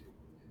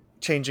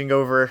changing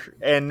over,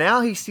 and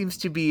now he seems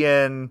to be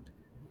in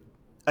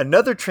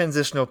another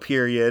transitional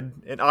period.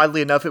 And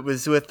oddly enough, it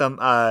was with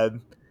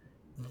the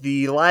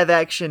live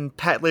action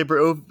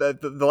Patlabor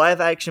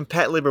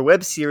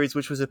web series,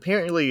 which was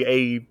apparently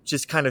a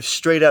just kind of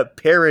straight up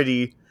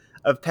parody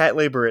of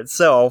Patlabor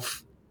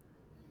itself.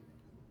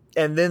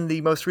 And then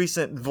the most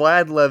recent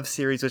Vlad Lev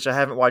series, which I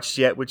haven't watched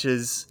yet, which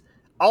is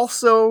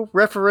also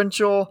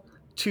referential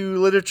to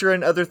literature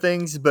and other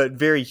things, but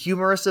very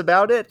humorous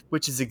about it,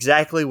 which is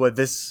exactly what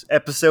this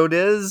episode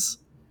is.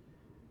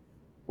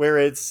 Where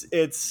it's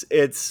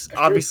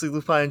obviously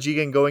Lupin and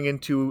Jigen going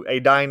into a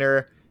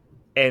diner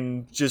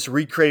and just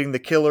recreating the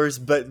killers,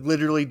 but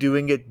literally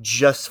doing it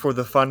just for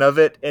the fun of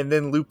it. And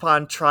then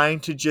Lupin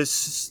trying to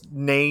just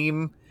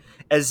name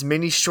as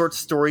many short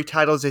story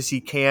titles as he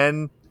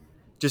can,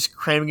 just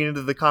cramming it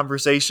into the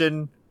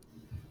conversation.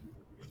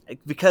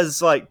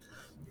 Because, like,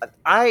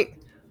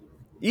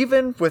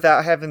 even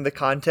without having the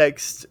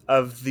context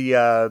of the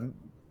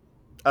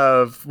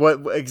of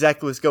what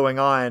exactly was going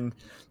on,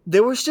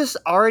 there was just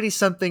already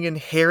something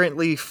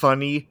inherently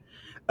funny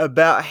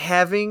about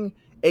having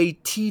a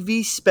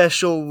TV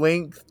special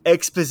length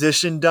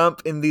exposition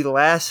dump in the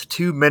last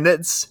 2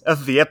 minutes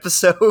of the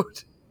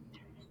episode.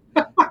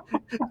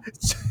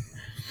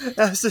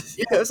 That's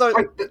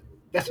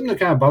something that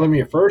kind of bothered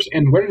me at first.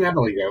 And where did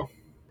Natalie go?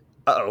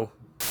 Uh-oh.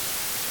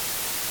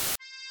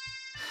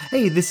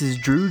 Hey, this is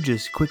Drew,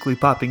 just quickly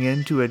popping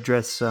in to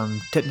address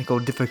some technical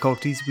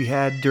difficulties we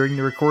had during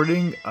the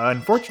recording.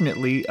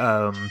 Unfortunately,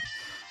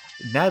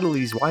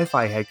 Natalie's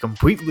Wi-Fi had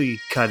completely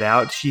cut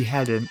out. She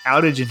had an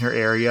outage in her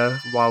area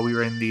while we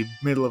were in the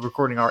middle of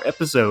recording our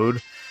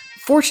episode.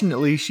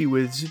 Fortunately, she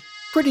was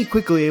pretty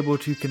quickly able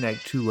to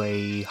connect to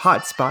a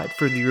hotspot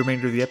for the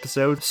remainder of the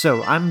episode,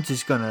 so I'm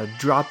just gonna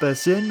drop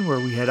us in where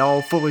we had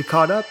all fully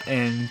caught up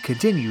and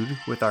continued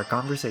with our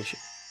conversation.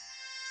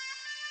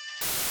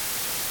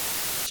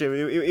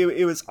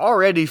 It was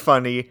already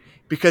funny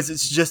because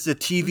it's just a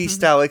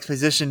TV-style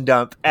exposition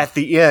dump at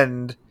the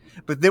end.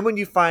 But then when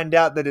you find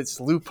out that it's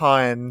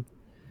Lupin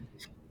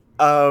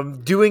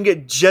doing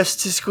it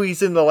just to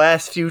squeeze in the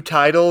last few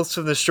titles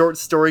from the short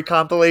story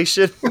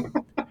compilation.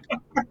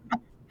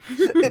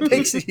 It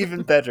makes it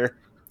even better.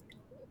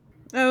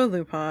 Oh,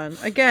 Lupin.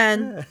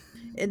 Again,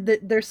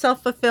 their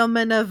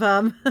self-fulfillment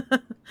of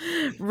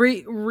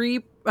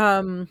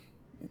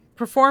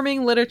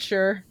performing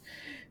literature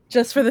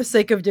just for the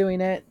sake of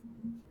doing it.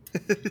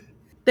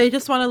 They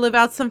just want to live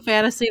out some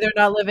fantasy they're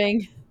not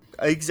living.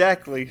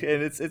 Exactly,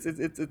 and it's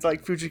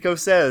like Fujiko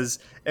says.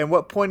 And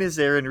what point is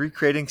there in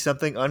recreating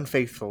something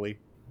unfaithfully?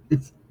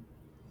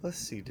 Let's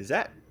see. Does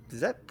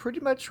that pretty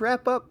much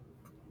wrap up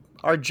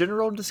our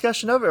general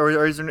discussion of it,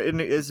 or is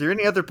there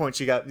any other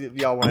points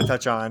y'all want to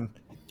touch on?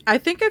 I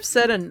think I've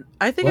said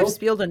I've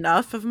spilled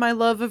enough of my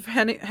love of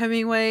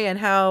Hemingway and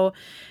how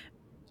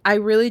I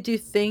really do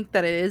think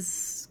that it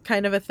is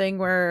kind of a thing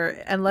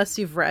where unless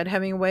you've read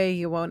Hemingway,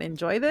 you won't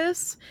enjoy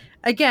this.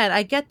 Again,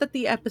 I get that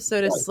the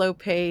episode is slow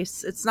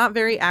paced. It's not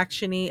very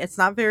actiony. It's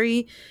not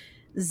very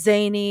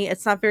zany.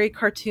 It's not very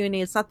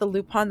cartoony. It's not the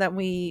Lupin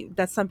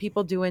that some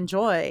people do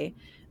enjoy.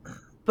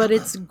 But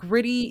it's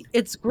gritty.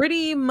 It's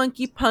gritty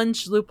Monkey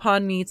Punch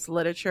Lupin meets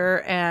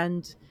literature,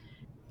 and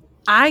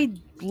I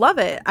love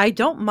it. I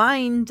don't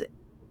mind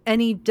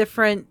any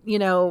different,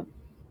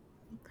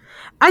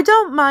 I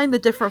don't mind the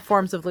different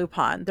forms of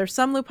Lupin. There's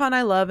some Lupin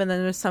I love, and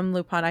then there's some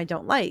Lupin I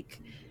don't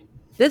like.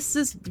 This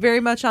is very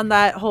much on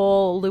that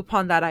whole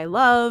Lupin that I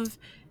love,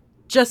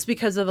 just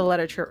because of the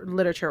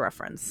literature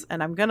reference,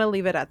 and I'm gonna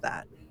leave it at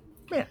that.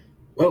 Yeah.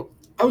 Well,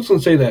 I was going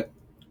to say that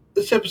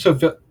this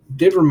episode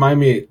did remind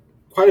me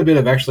quite a bit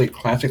of actually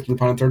classic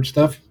Lupin III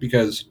stuff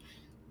because,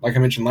 like I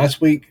mentioned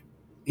last week,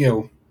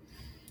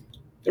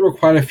 there were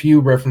quite a few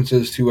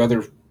references to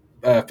other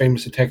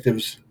famous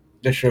detectives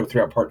that show up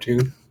throughout Part 2.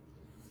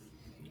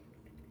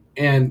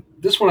 And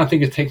this one I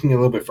think is taking it a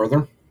little bit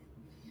further.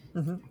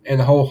 Mm-hmm. And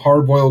the whole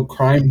hard-boiled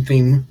crime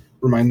theme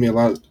reminded me a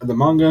lot of the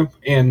manga.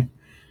 And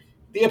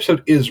the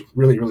episode is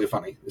really, really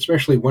funny,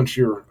 especially once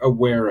you're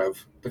aware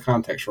of the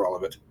context for all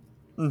of it.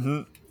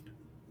 Mm-hmm.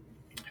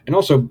 And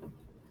also,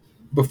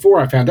 before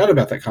I found out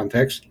about that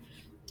context,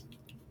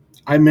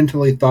 I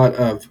mentally thought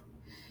of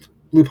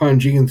Lupin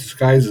Jigen's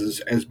disguises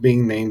as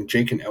being named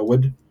Jake and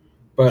Elwood.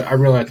 But I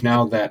realize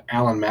now that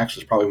Alan Max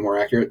is probably more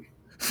accurate.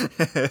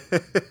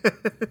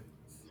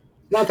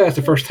 Not that it's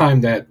the first time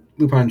that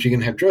Lupin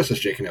Jigen had dressed as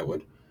Jake and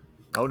Elwood.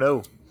 Oh,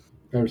 no.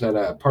 There was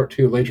that Part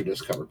 2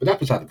 Laserdisc cover, but that's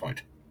beside the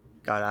point.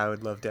 God, I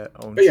would love to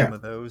own some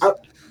of those.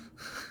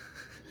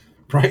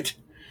 Right?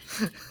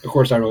 Of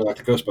course, I really like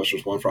the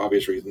Ghostbusters one for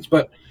obvious reasons,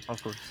 but...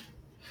 Of course.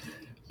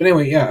 But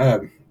anyway, yeah,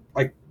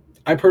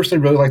 I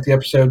personally really liked the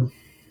episode.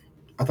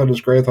 I thought it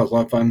was great. I thought it was a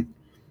lot of fun,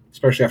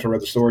 especially after I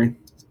read the story.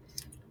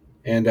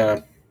 And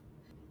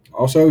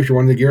also, if you're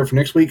wanting to gear up for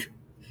next week,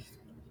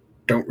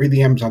 don't read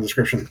the Amazon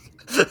description.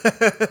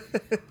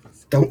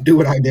 Don't do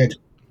what I did.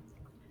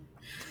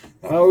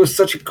 Oh, it was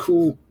such a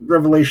cool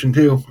revelation,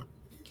 too.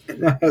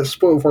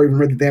 Spoiled before I even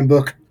read the damn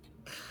book.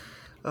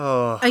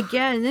 Oh.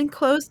 Again, in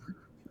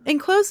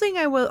closing,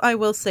 I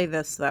will say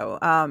this, though.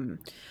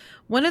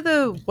 One of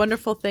the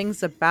wonderful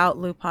things about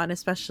Lupin,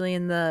 especially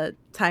in the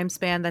time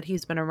span that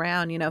he's been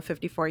around,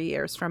 54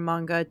 years from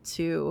manga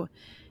to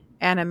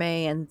anime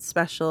and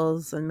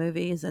specials and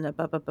movies and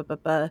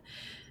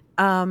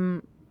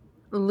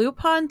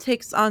Lupin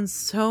takes on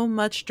so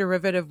much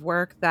derivative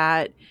work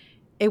that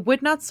it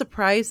would not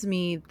surprise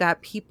me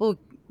that people,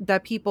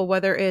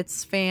 whether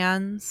it's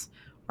fans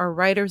or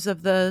writers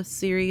of the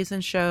series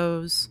and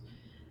shows,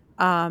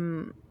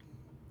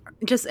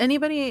 just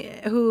anybody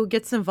who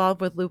gets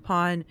involved with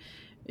Lupin,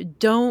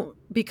 don't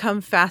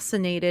become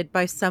fascinated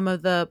by some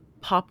of the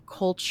pop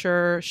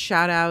culture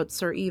shout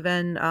outs or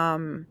even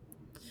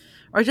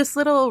or just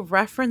little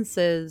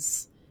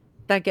references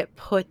that get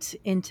put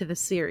into the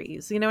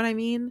series. You know what I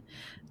mean?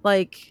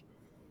 Like,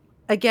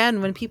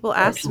 again, when people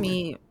ask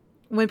me,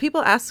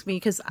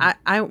 because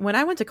I when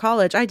I went to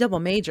college, I double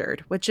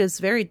majored, which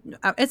is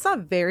it's not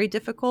very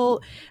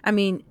difficult. I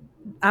mean,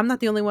 I'm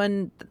not the only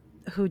one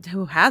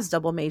who has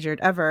double majored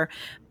ever,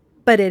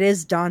 but it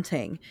is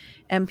daunting.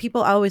 And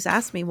people always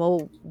ask me,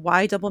 well,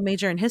 why double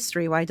major in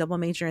history? Why double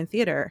major in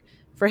theater?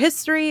 For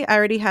history, I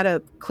already had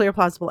a clear,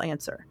 plausible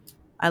answer.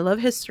 I love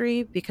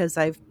history because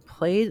I've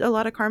played a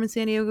lot of Carmen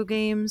Sandiego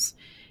games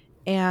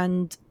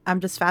and I'm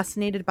just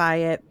fascinated by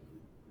it.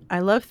 I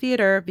love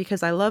theater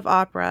because I love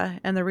opera.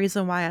 And the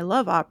reason why I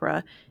love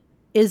opera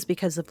is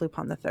because of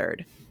Lupin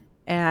III.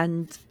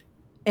 And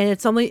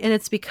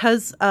it's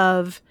because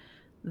of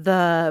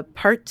the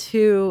Part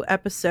 2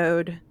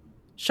 episode,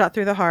 Shot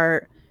Through the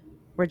Heart,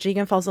 where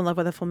Jigen falls in love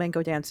with a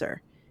flamenco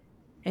dancer.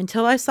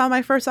 Until I saw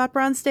my first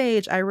opera on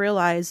stage, I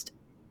realized,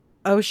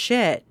 oh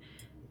shit,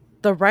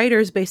 the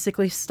writers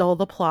basically stole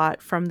the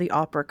plot from the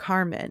opera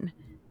Carmen.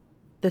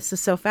 This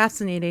is so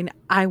fascinating.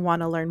 I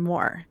want to learn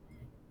more.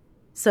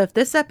 So if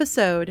this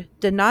episode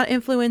did not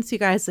influence you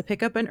guys to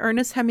pick up an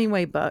Ernest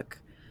Hemingway book,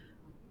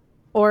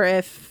 or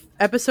if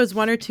episodes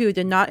 1 or 2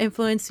 did not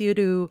influence you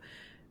to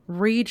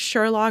read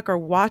Sherlock or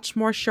watch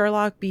more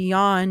Sherlock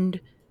beyond,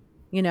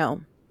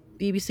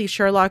 BBC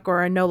Sherlock or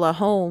Enola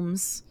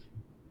Holmes,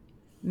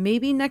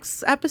 maybe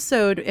next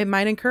episode it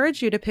might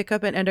encourage you to pick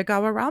up an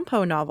Edogawa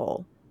Rampo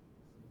novel.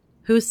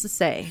 Who's to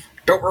say?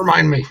 Don't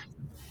remind me.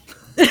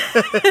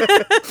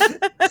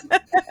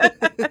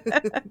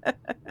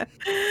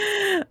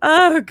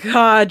 Oh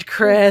God,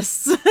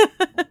 Chris.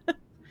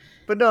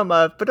 But no,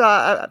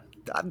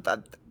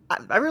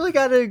 I really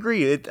gotta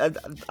agree.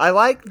 I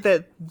like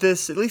that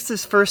this, at least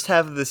this first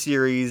half of the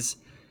series,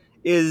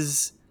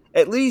 is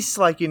at least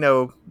like, you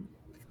know,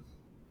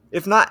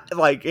 if not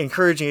like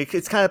encouraging,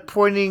 it's kind of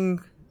pointing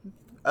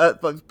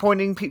people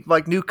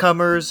like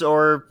newcomers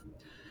or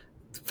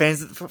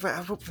fans,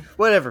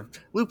 whatever,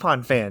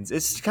 Lupin fans.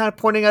 It's kind of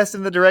pointing us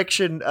in the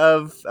direction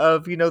of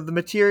you know, the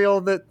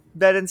material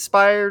that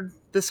inspired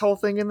this whole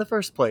thing in the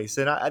first place,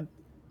 and I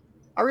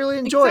really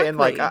enjoy it. And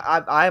like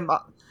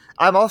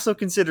I'm also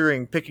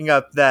considering picking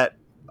up that,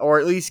 or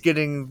at least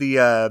getting the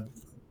I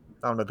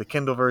don't know, the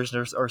Kindle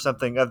version or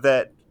something of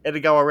that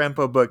Edogawa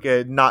Rampo book,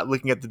 not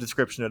looking at the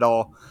description at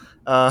all.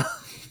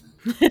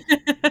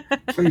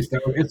 Please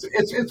don't.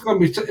 It's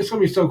gonna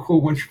be so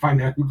cool once you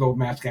find out who Gold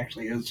Mask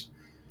actually is.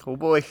 Oh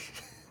boy.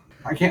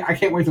 I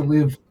can't wait to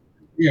live,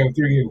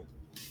 through you.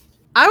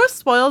 I was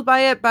spoiled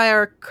by it by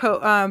our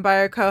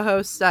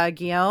co-host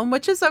Guillaume,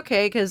 which is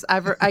okay because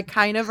I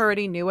kind of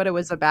already knew what it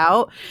was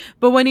about.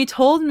 But when he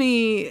told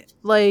me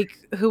like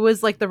who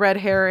was like the red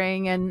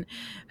herring and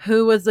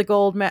who was the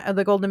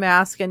golden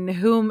mask and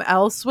whom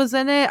else was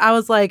in it, I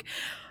was like,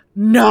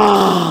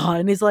 no.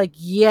 And he's like,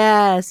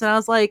 yes. And I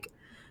was like,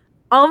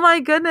 oh my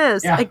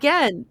goodness. Yeah.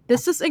 Again,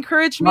 this just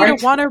encouraged me to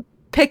want to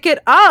pick it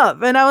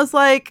up. And I was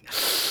like,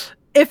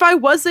 if I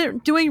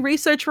wasn't doing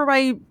research for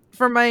my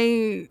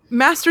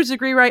master's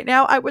degree right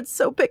now, I would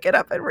so pick it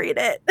up and read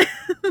it.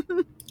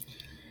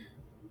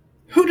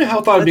 Who the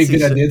hell thought it'd be a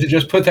good idea to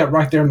just put that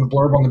right there in the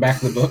blurb on the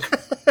back of the book?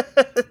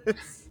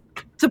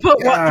 To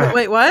put what?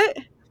 Wait, what?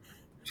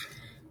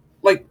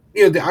 Like,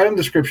 the item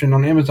description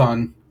on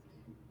Amazon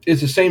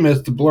is the same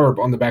as the blurb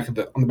on the back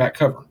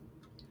cover.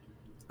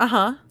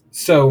 Uh-huh.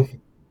 So,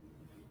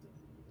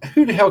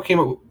 who the hell came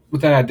up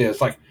with that idea? It's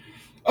like,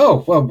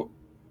 oh, well,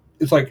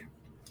 it's like,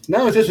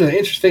 not only is this an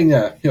interesting,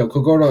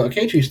 Kogoro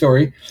Akechi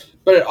story,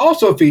 but it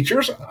also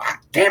features,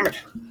 damn it.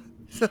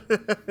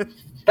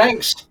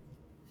 Thanks.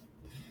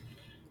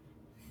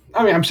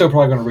 I mean, I'm still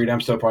probably going to read it.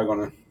 I'm still probably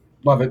going to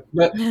love it.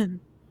 But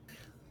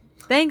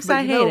thanks,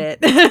 I hate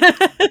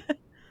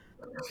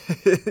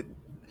it.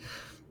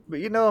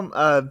 But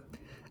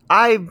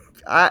I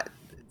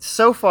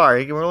so far,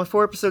 we're only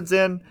 4 episodes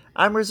in.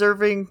 I'm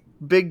reserving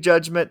big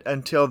judgment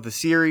until the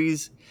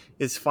series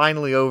is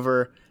finally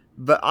over.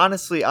 But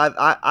honestly,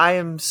 I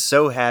am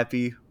so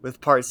happy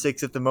with part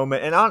 6 at the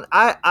moment, and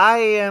I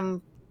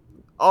am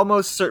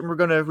almost certain we're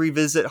going to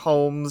revisit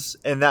Holmes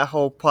and that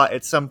whole plot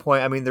at some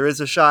point. I mean, there is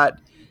a shot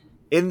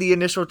in the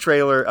initial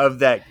trailer of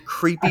that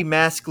creepy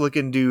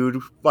mask-looking dude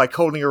like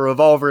holding a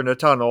revolver in a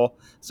tunnel.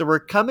 So we're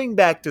coming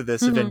back to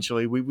this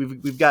eventually.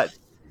 We've got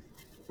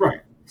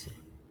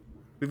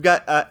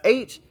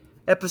 8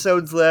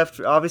 episodes left.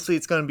 Obviously,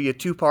 it's going to be a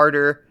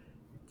 2-parter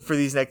for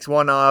these next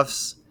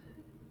one-offs.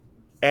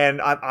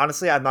 And I'm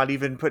not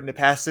even putting it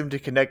past them to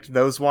connect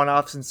those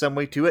one-offs in some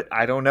way to it.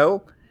 I don't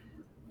know.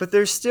 But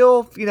there's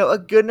still, a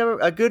good number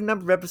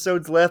of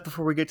episodes left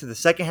before we get to the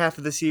second half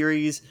of the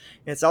series.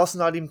 And it's also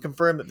not even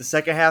confirmed that the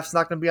second half's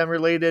not going to be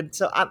unrelated.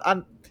 So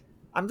I'm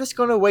just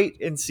going to wait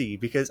and see.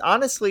 Because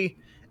honestly,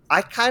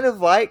 I kind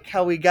of like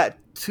how we got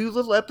 2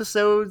 little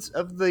episodes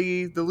of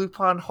the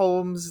Lupin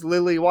Holmes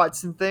Lily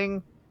Watson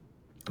thing.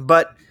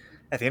 But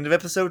at the end of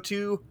episode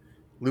 2,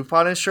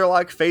 Lupin and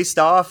Sherlock faced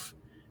off.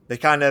 They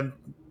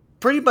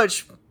pretty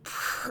much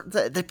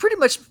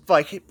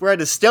like were at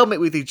a stalemate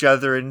with each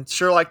other, and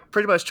Sherlock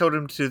pretty much told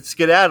him to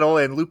skedaddle,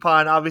 and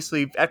Lupin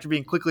obviously, after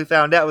being quickly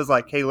found out, was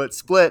like, hey, let's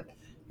split.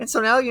 And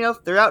so now,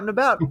 they're out and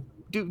about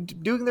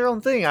doing their own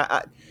thing.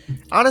 I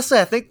honestly,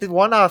 I think the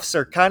one-offs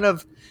are kind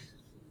of,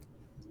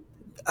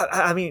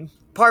 I mean,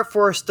 part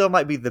 4 still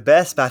might be the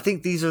best, but I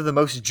think these are the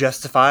most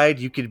justified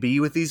you could be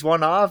with these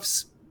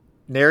one-offs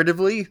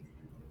narratively.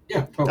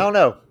 Yeah, totally. I don't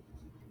know.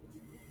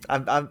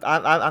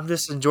 I'm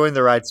just enjoying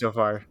the ride so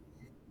far.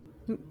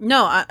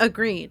 No,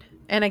 agreed.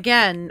 And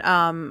again,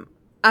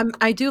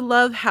 I do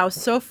love how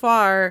so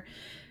far,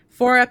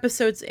 4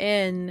 episodes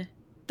in,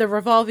 the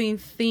revolving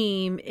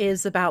theme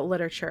is about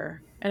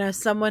literature. And as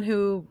someone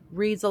who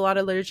reads a lot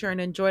of literature and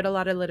enjoyed a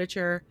lot of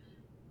literature,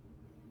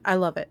 I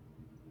love it.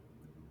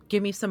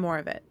 Give me some more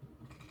of it,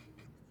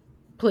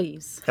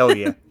 please. Hell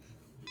yeah.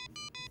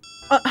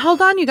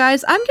 Hold on, you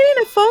guys. I'm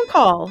getting a phone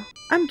call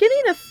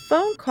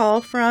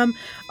from,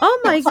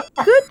 oh my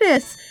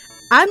goodness.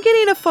 I'm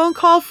getting a phone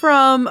call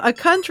from a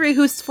country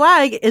whose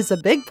flag is a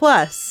big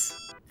plus.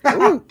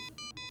 Hold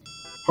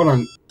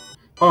on.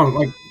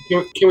 Like,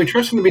 can we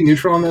trust him to be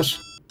neutral on this?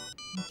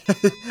 I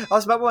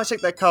was about to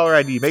check that caller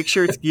ID. Make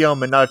sure it's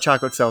Guillaume and not a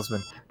chocolate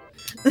salesman.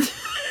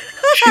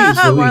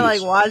 More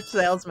like watch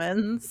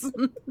salesmen.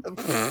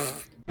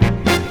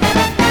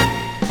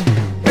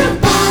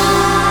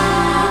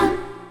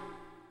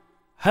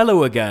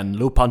 Hello again,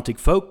 Lupantic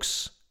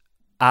folks,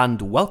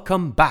 and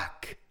welcome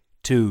back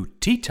to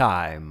Tea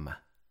Time.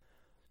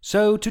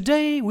 So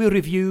today we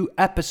review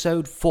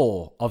episode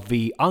 4 of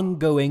the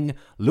ongoing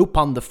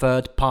Lupin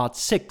III Part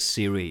 6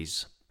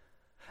 series.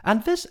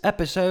 And this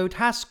episode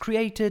has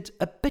created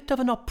a bit of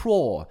an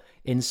uproar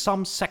in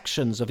some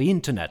sections of the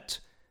internet,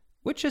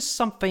 which is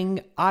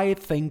something I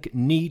think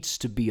needs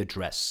to be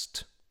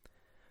addressed.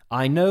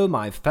 I know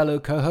my fellow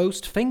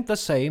co-hosts think the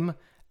same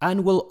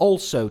and will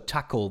also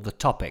tackle the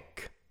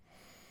topic.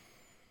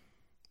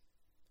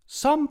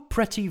 Some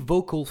pretty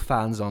vocal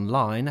fans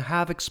online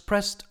have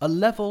expressed a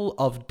level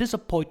of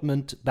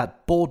disappointment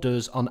that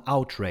borders on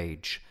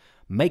outrage,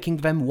 making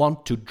them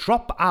want to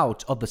drop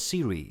out of the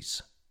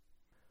series.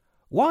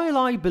 While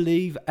I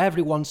believe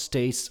everyone's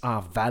tastes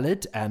are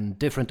valid and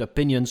different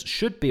opinions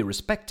should be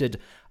respected,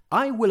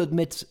 I will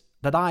admit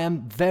that I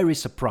am very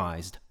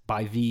surprised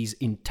by these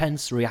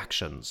intense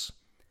reactions.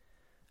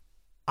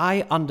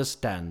 I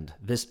understand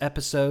this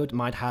episode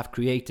might have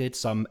created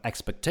some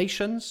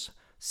expectations,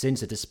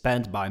 since it is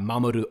penned by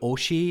Mamoru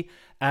Oshii,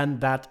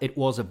 and that it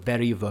was a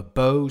very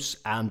verbose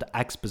and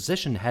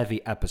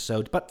exposition-heavy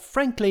episode, but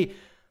frankly,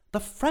 the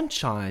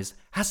franchise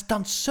has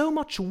done so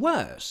much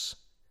worse.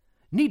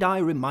 Need I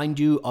remind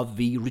you of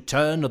the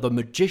Return of the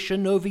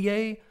Magician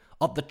OVA,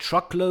 of the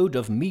truckload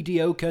of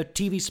mediocre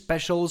TV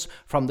specials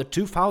from the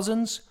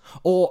 2000s,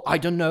 or, I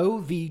don't know,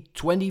 the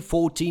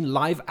 2014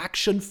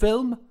 live-action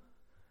film?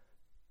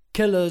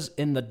 Killers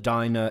in the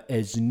Diner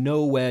is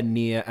nowhere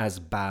near as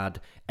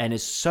bad and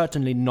is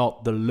certainly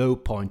not the low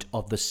point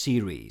of the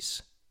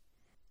series.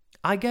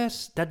 I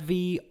guess that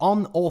the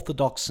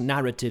unorthodox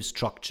narrative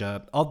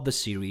structure of the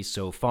series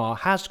so far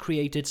has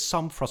created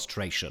some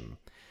frustration,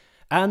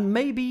 and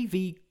maybe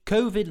the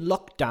COVID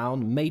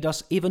lockdown made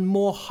us even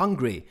more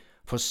hungry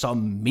for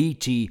some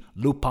meaty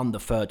Lupin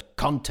III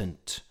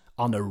content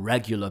on a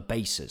regular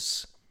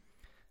basis.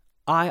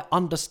 I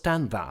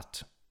understand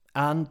that,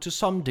 and to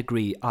some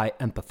degree I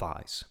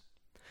empathize.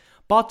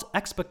 But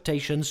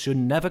expectations should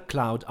never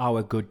cloud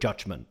our good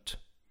judgment.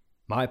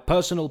 My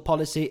personal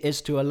policy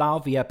is to allow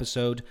the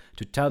episode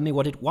to tell me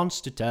what it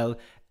wants to tell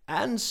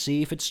and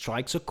see if it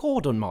strikes a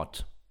chord or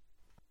not.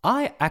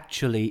 I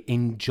actually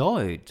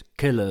enjoyed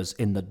Killers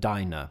in the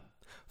Diner.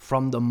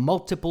 From the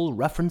multiple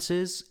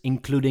references,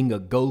 including a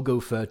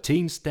Golgo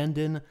 13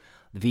 stand-in,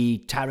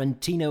 the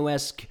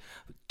Tarantino-esque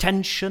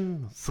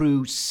tension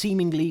through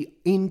seemingly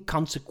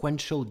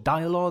inconsequential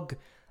dialogue,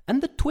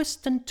 and the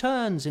twists and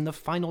turns in the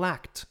final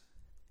act.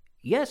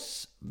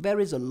 Yes, there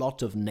is a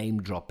lot of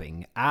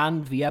name-dropping,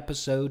 and the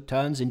episode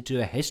turns into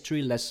a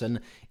history lesson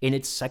in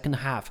its second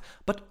half,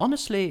 but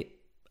honestly,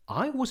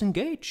 I was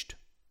engaged.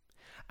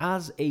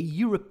 As a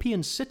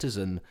European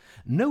citizen,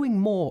 knowing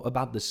more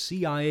about the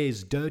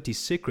CIA's dirty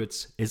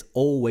secrets is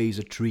always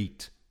a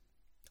treat.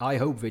 I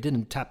hope they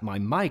didn't tap my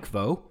mic,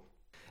 though.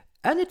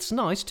 And it's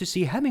nice to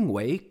see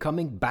Hemingway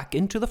coming back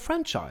into the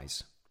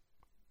franchise.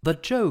 The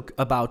joke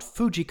about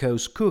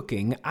Fujiko's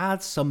cooking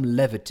adds some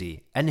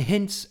levity and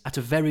hints at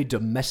a very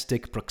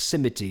domestic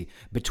proximity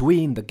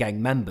between the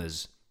gang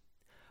members.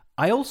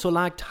 I also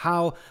liked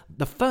how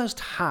the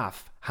first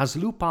half has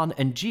Lupin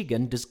and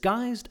Jigen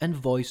disguised and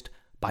voiced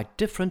by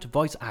different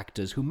voice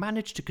actors who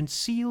manage to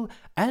conceal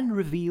and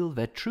reveal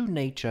their true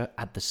nature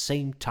at the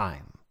same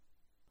time.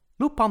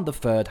 Lupin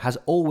III has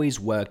always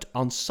worked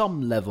on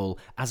some level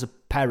as a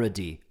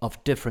parody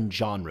of different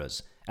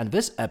genres, and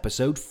this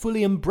episode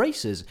fully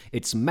embraces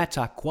its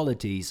meta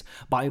qualities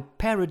by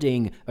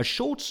parodying a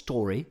short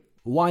story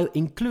while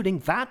including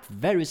that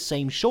very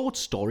same short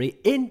story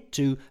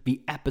into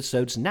the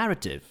episode's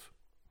narrative.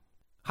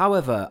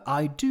 However,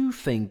 I do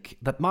think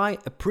that my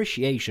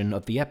appreciation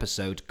of the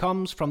episode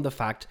comes from the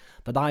fact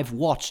that I've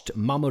watched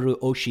Mamoru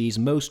Oshii's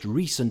most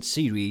recent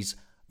series,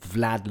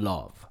 Vlad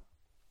Love.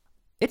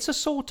 It's a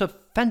sort of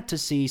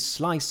fantasy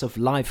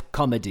slice-of-life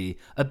comedy,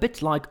 a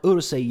bit like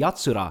Urusei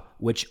Yatsura,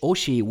 which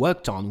Oshii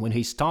worked on when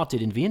he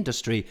started in the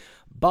industry,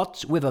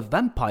 but with a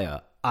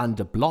vampire and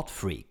a blood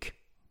freak.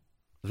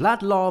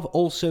 Vlad Love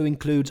also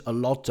includes a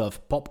lot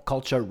of pop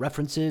culture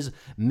references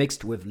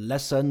mixed with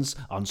lessons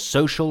on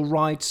social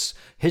rights,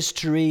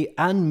 history,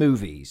 and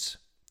movies.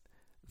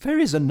 There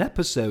is an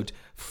episode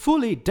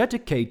fully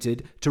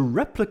dedicated to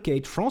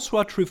replicate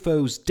François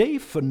Truffaut's Day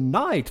for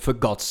Night, for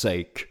God's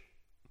sake.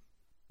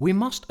 We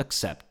must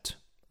accept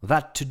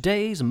that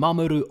today's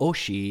Mamoru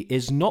Oshii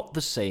is not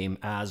the same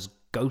as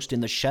Ghost in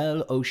the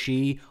Shell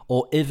Oshii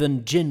or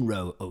even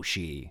Jinro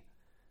Oshii.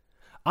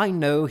 I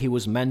know he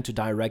was meant to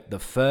direct the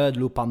third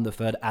Lupin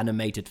III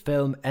animated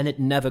film and it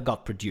never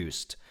got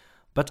produced,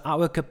 but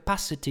our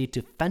capacity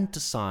to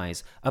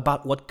fantasize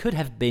about what could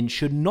have been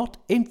should not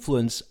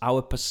influence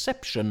our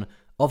perception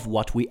of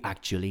what we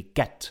actually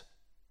get.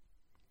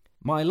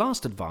 My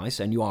last advice,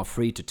 and you are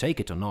free to take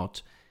it or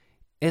not,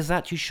 is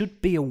that you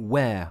should be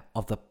aware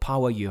of the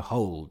power you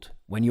hold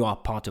when you are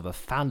part of a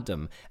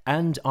fandom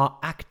and are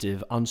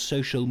active on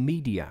social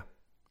media.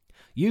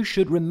 You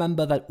should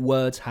remember that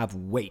words have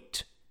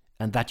weight,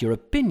 and that your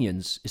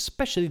opinions,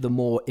 especially the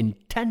more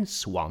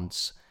intense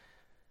ones,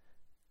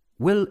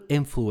 will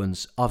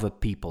influence other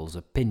people's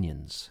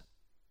opinions.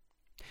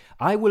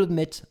 I will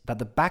admit that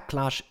the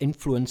backlash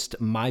influenced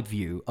my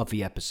view of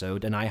the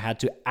episode, and I had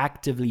to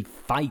actively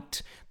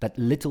fight that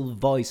little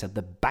voice at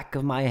the back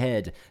of my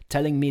head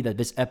telling me that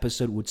this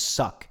episode would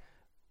suck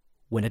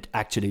when it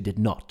actually did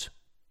not.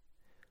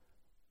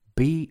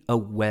 Be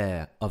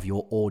aware of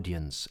your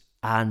audience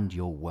and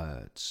your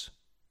words.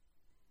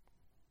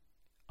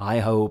 I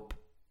hope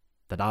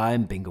that I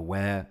am being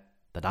aware,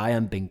 that I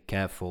am being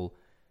careful,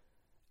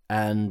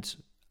 and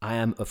I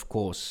am, of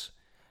course,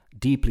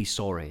 deeply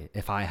sorry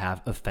if I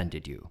have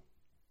offended you.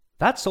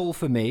 That's all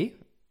for me.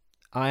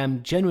 I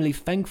am genuinely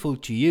thankful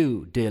to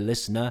you, dear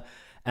listener,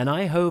 and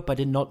I hope I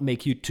did not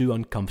make you too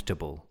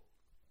uncomfortable.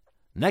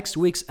 Next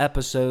week's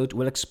episode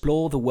will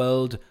explore the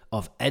world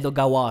of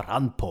Edogawa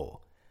Ranpo,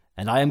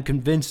 and I am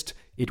convinced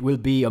it will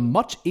be a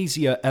much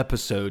easier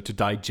episode to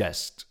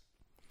digest.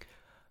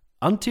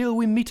 Until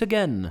we meet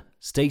again,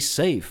 stay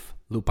safe,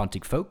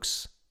 Lupantic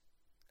folks.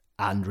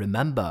 And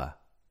remember,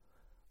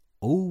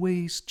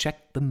 always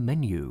check the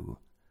menu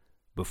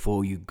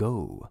before you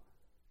go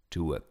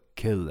to a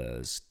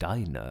killer's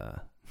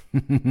diner.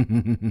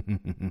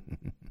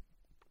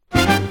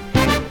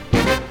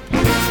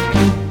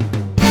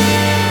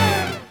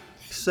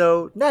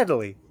 So,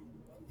 Natalie,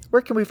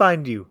 where can we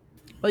find you?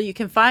 Well, you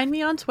can find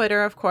me on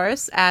Twitter, of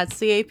course, at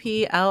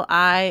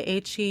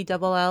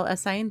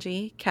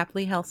CAPLIHELLSING,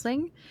 Capley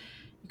Helsing.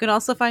 You can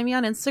also find me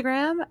on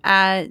Instagram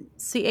at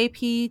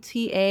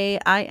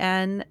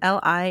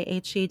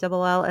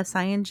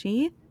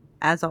CAPTAINLIHELLSING,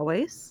 as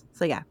always.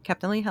 So yeah,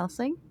 Captain Lee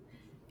Helsing.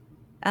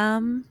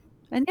 And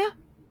yeah,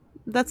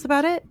 that's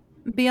about it.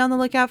 Be on the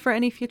lookout for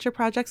any future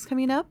projects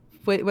coming up,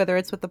 whether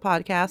it's with the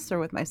podcast or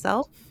with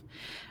myself,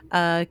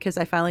 because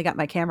I finally got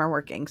my camera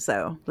working.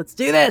 So let's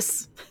do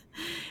this.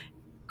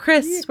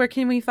 Chris, where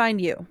can we find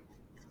you?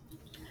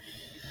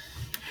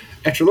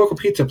 At your local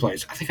pizza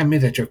place. I think I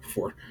made that joke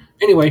before.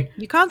 Anyway.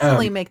 You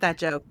constantly make that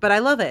joke, but I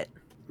love it.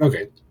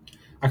 Okay.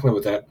 I can live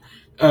with that.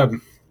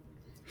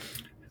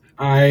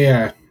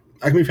 I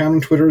can be found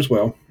on Twitter as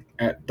well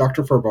at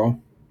Dr. Furball,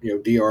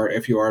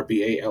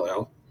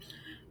 DrFurball,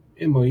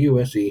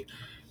 Mouse. You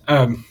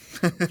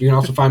can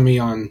also find me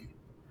on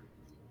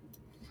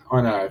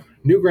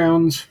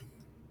Newgrounds,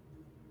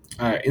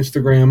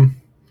 Instagram,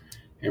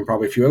 and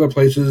probably a few other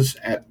places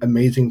at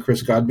Amazing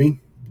Chris Godby.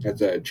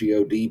 That's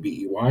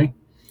Godbey.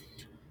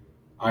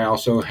 I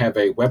also have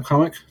a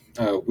webcomic,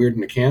 Weird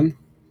in a Can,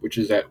 which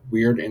is at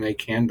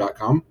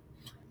weirdinacan.com.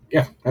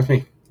 Yeah, that's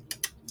me.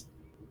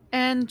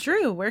 And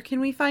Drew, where can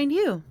we find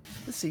you?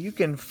 Let's see, you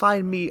can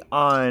find me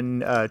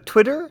on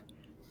Twitter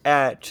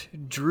at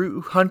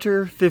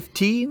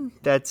DrewHunter15.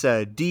 That's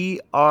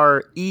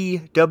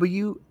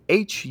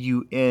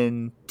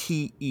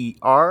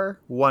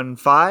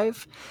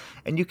DrewHunter15.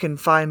 And you can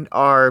find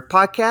our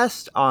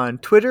podcast on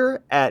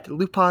Twitter at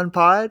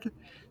LupinPod.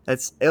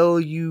 That's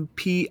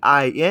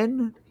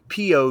LUPINPOD.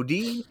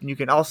 And you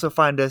can also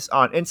find us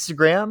on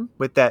Instagram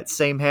with that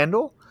same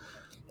handle.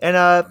 And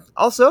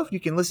also,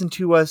 you can listen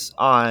to us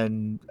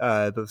on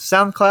both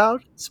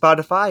SoundCloud,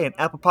 Spotify, and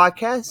Apple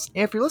Podcasts.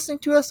 And if you're listening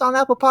to us on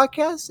Apple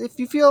Podcasts, if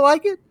you feel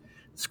like it,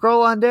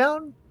 scroll on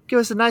down, give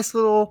us a nice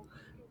little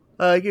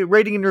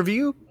rating and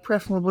review,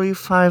 preferably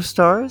 5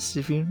 stars,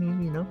 if you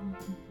know.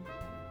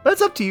 But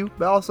it's up to you.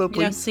 But also,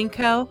 please. Yeah,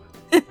 Cinco.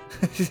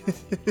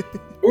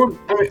 or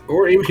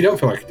even if you don't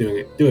feel like doing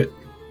it, do it.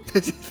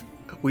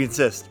 We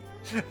insist.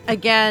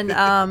 Again,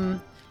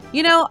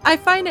 I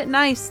find it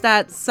nice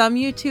that some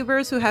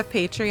YouTubers who have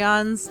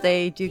Patreons,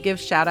 they do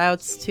give shout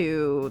outs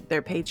to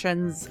their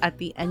patrons at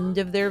the end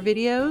of their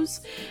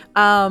videos.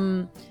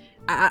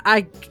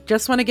 I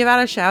just want to give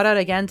out a shout out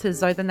again to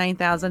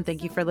Zoe9000.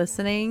 Thank you for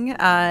listening.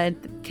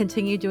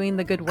 Continue doing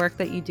the good work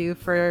that you do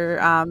for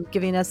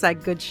giving us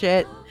that good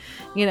shit,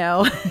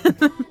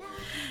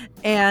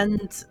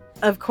 And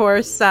of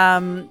course,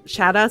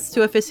 shout outs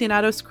to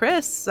Aficionados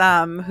Chris,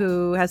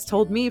 who has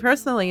told me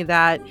personally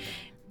that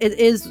it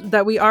is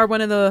that we are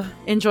one of the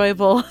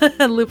enjoyable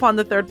Lupin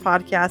the Third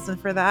podcasts, and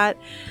for that,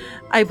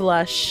 I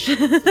blush.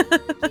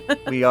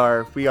 We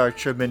are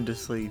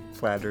tremendously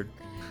flattered.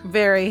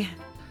 Very.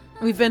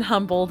 We've been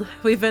humbled.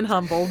 And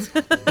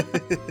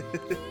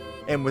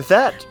with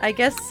that, I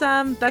guess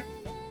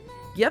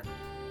Yep.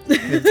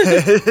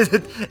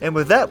 And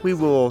with that, we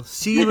will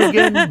see you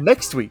again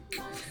next week.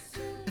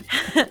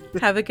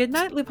 Have a good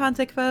night,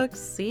 Lupantic folks.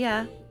 See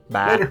ya.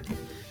 Bye. Later.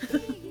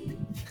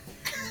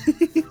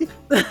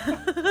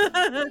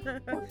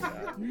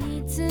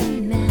 見つ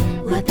め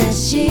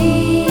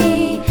私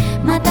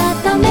また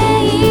ため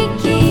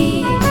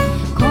息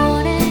こ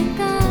れ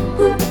が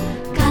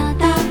片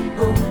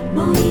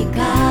思い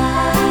か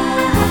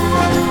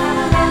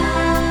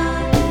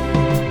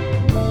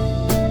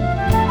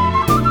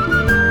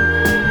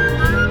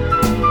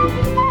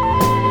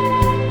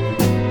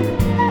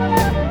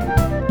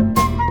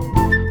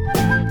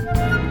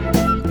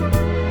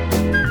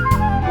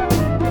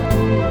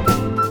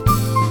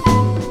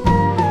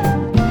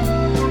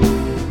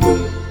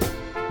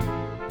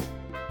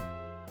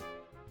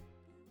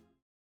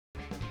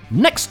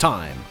Next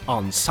time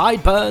on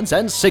Sideburns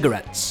and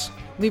Cigarettes.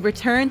 We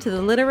return to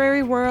the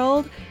literary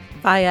world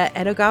via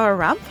Edogawa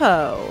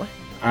Rampo.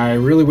 I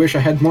really wish I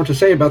had more to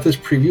say about this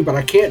preview, but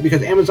I can't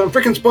because Amazon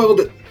freaking spoiled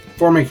it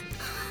for me.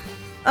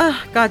 Ugh,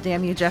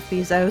 goddamn you, Jeff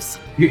Bezos.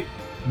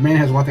 Man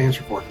has a lot to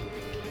answer for.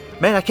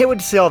 Man, I can't wait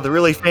to see all the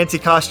really fancy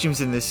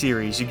costumes in this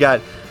series. You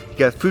got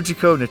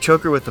Fujiko in a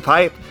choker with the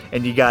pipe,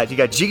 and you got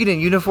Jigen in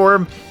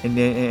uniform, and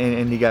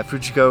you got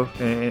Fujiko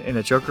in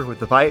a choker with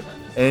the pipe,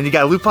 and then you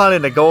got Lupin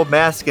in a gold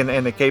mask and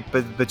a cape,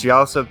 but you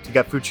got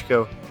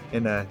Fujiko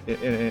in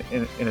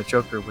a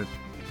choker with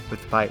the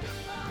pipe.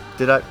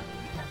 Did I?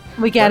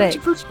 We get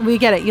it. We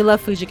get it. You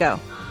love Fujiko.